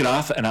I'll kick it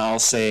off, and I'll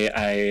say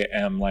I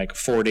am like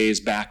 4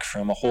 days back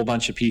from a whole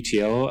bunch of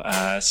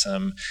PTO,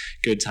 some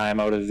good time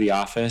out of the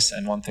office.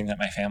 And one thing that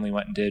my family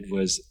went and did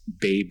was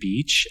Bay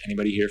Beach.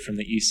 Anybody here from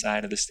the east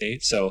side of the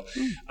state? So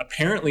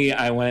apparently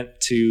I went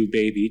to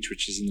Bay Beach,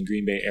 which is in the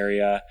Green Bay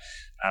area,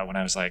 when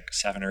I was like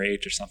 7 or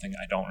 8 or something.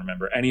 I don't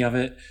remember any of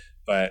it,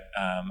 but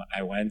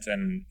I went,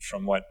 and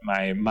from what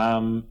my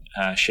mom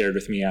shared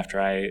with me after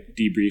I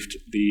debriefed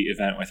the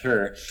event with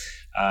her,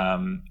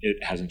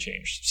 it hasn't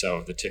changed.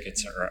 So the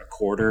tickets are a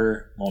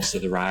quarter. Most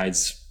of the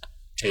rides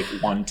take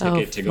one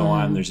ticket to go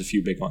on. There's a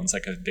few big ones,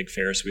 like a big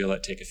Ferris wheel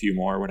that take a few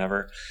more or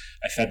whatever.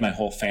 I fed my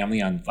whole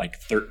family on like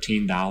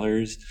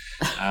 $13.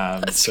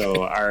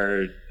 So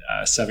our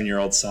a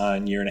 7-year-old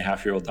son,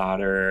 1.5-year-old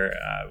daughter.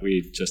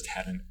 We just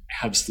had an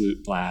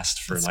absolute blast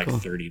for That's like cool.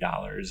 $30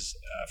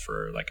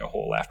 for like a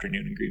whole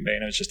afternoon in Green Bay.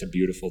 And it was just a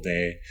beautiful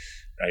day,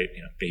 right?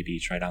 Bay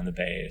Beach right on the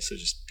bay. So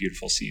just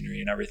beautiful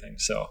scenery and everything.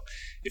 So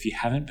if you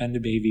haven't been to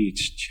Bay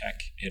Beach, check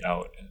it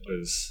out. It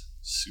was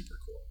super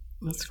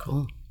cool. That's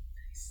cool.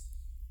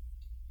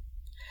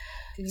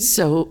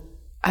 So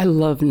I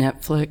love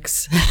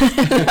Netflix.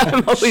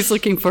 I'm always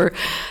looking for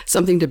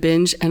something to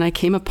binge. And I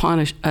came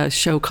upon a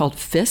show called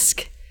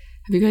Fisk.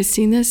 Have you guys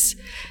seen this?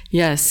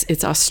 Yes,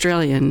 it's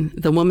Australian.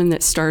 The woman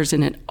that stars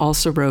in it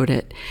also wrote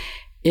it.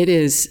 It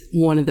is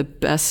one of the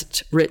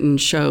best written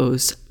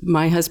shows.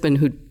 My husband,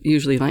 who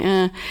usually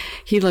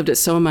he loved it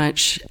so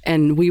much,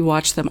 and we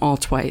watched them all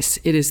twice.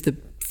 It is the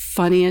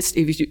funniest.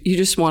 If you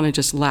just want to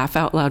just laugh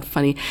out loud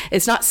funny.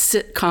 It's not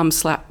sitcom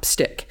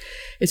slapstick.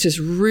 It's just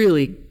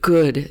really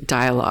good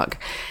dialogue.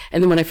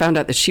 And then when I found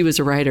out that she was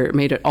a writer, it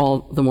made it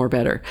all the more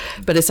better.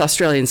 But it's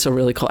Australian, so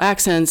really cool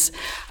accents.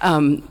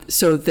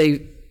 So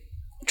they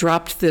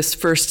dropped this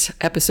first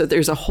episode.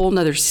 There's a whole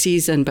nother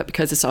season, but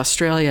because it's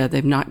Australia,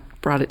 they've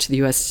not brought it to the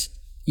US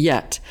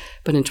yet.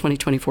 But in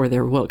 2024,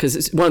 there will, because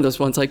it's one of those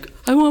ones like,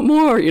 I want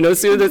more,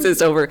 as soon as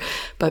it's over.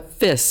 But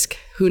Fisk,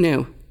 who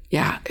knew?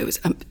 Yeah, it was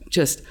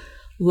just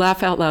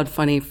laugh out loud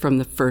funny from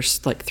the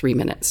first 3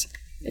 minutes.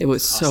 It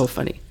was so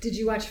funny. Did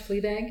you watch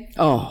Fleabag?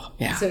 Oh,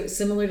 yeah. So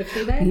similar to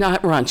Fleabag?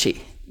 Not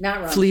raunchy. Not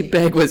raunchy.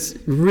 Fleabag was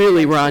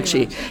really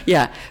raunchy.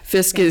 Yeah.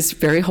 Fisk is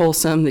very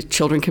wholesome. The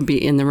children can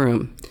be in the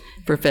room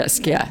for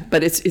Fisk. Yeah.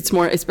 But it's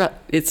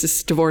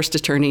this divorced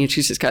attorney, and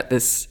she's just got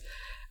this,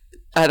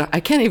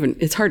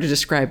 it's hard to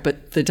describe,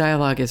 but the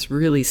dialogue is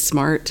really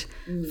smart,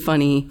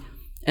 funny,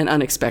 and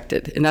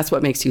unexpected. And that's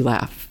what makes you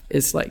laugh.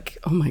 It's like,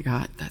 oh my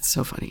God, that's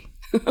so funny.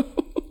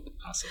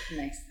 Awesome.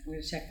 Nice. I'm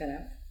going to check that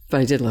out.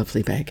 But I did love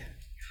Fleabag.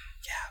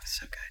 Yeah, it was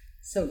so good.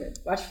 So good.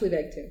 Watch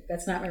Fleabag too.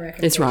 That's not my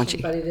recommendation. It's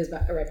raunchy. But it is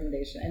a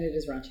recommendation, and it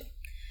is raunchy.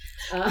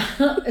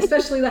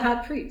 Especially the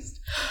hot priest,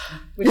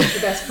 which is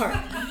the best part.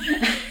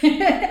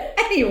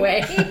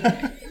 Anyway,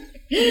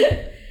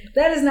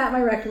 that is not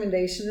my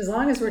recommendation. As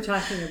long as we're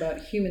talking about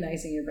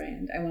humanizing your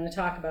brand, I want to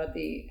talk about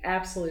the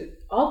absolute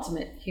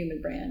ultimate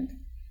human brand.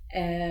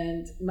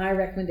 And my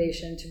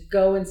recommendation to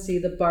go and see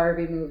the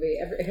Barbie movie.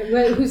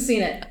 Who's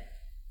seen it?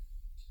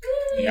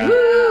 Yeah.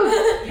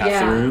 Woo!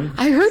 Half the room.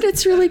 I heard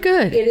it's really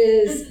good. It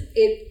is.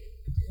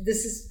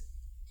 This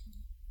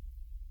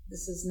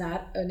is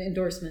not an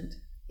endorsement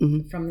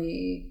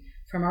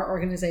from our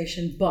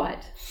organization,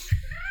 but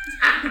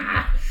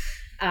I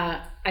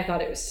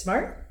thought it was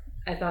smart.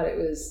 I thought it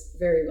was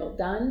very well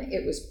done.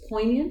 It was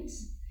poignant.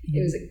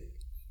 It was.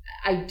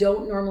 I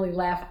don't normally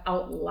laugh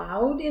out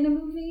loud in a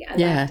movie. I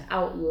laughed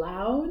out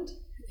loud.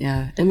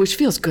 Yeah, and which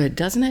feels good,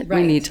 doesn't it?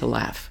 Right. We need to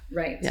laugh.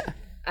 Right. Yeah.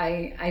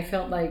 I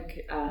felt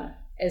like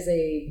as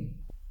a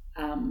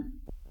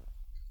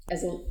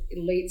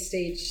late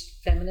stage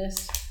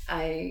feminist,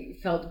 I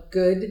felt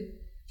good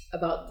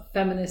about the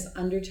feminist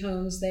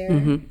undertones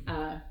there.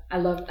 I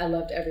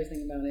loved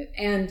everything about it,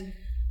 and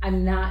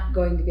I'm not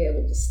going to be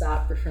able to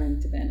stop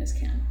referring to Ben as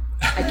Ken.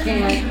 I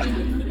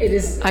can't. It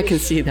is. I can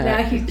see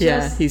that.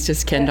 He's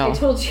just Ken doll. I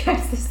told you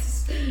guys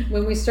this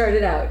when we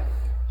started out.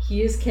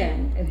 He is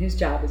Ken, and his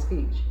job is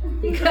Beach.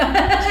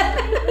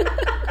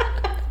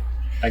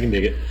 I can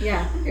dig it.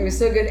 Yeah, it was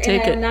so good.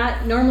 Take and it. I'm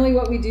not normally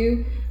what we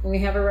do when we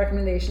have our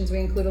recommendations, we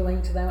include a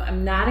link to them.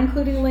 I'm not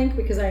including a link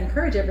because I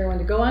encourage everyone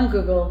to go on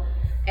Google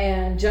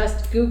and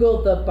just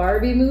Google the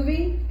Barbie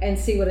movie and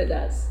see what it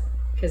does,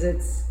 because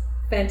it's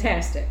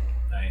fantastic.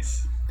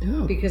 Nice.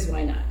 Oh. Because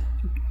why not?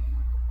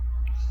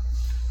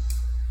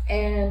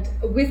 And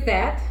with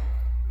that,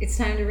 it's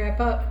time to wrap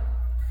up.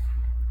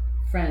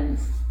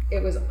 Friends,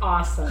 it was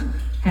awesome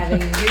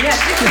having you here.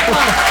 Yes,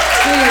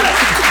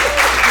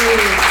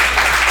 please.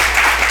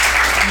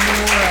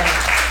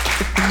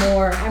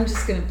 More. I'm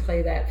just going to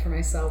play that for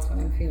myself when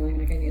I'm feeling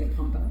like I need a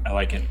pump up. I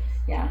like it.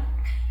 Yeah.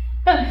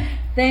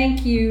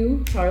 Thank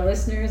you to our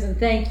listeners, and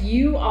thank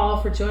you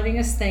all for joining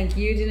us. Thank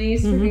you,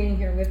 Denise, for being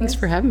here with us. Thanks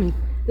for having me.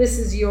 This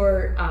is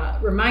your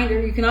reminder.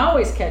 You can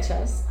always catch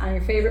us on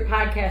your favorite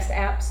podcast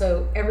app.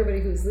 So everybody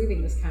who's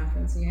leaving this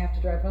conference and you have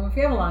to drive home, if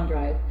you have a long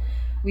drive,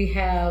 we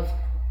have,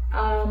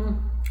 I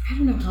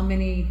don't know how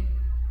many,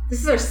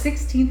 this is our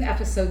 16th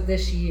episode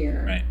this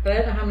year. Right. But I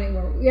don't know how many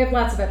more. We have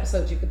lots of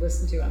episodes you could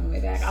listen to on the way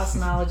back.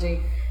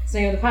 Awesomeology is the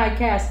name of the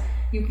podcast.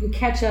 You can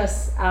catch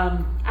us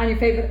on your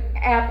favorite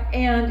app,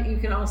 and you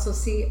can also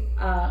see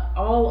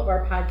all of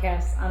our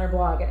podcasts on our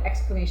blog at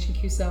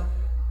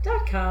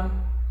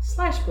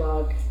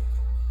exclamationqso.com/blog.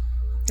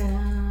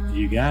 Ta-da.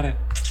 You got it.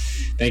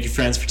 Thank you,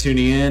 friends, for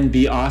tuning in.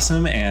 Be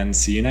awesome, and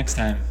see you next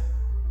time.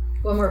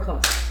 One more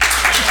applause.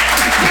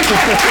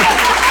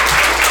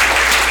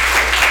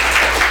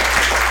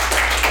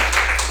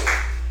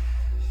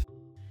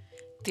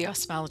 The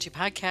Awesomeology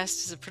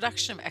Podcast is a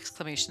production of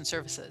Exclamation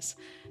Services.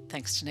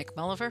 Thanks to Nick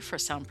Mulliver for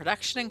sound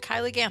production and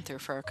Kylie Ganther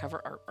for our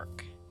cover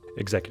artwork.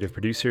 Executive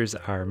producers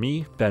are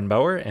me, Ben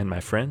Bauer, and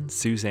my friend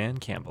Suzanne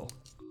Campbell.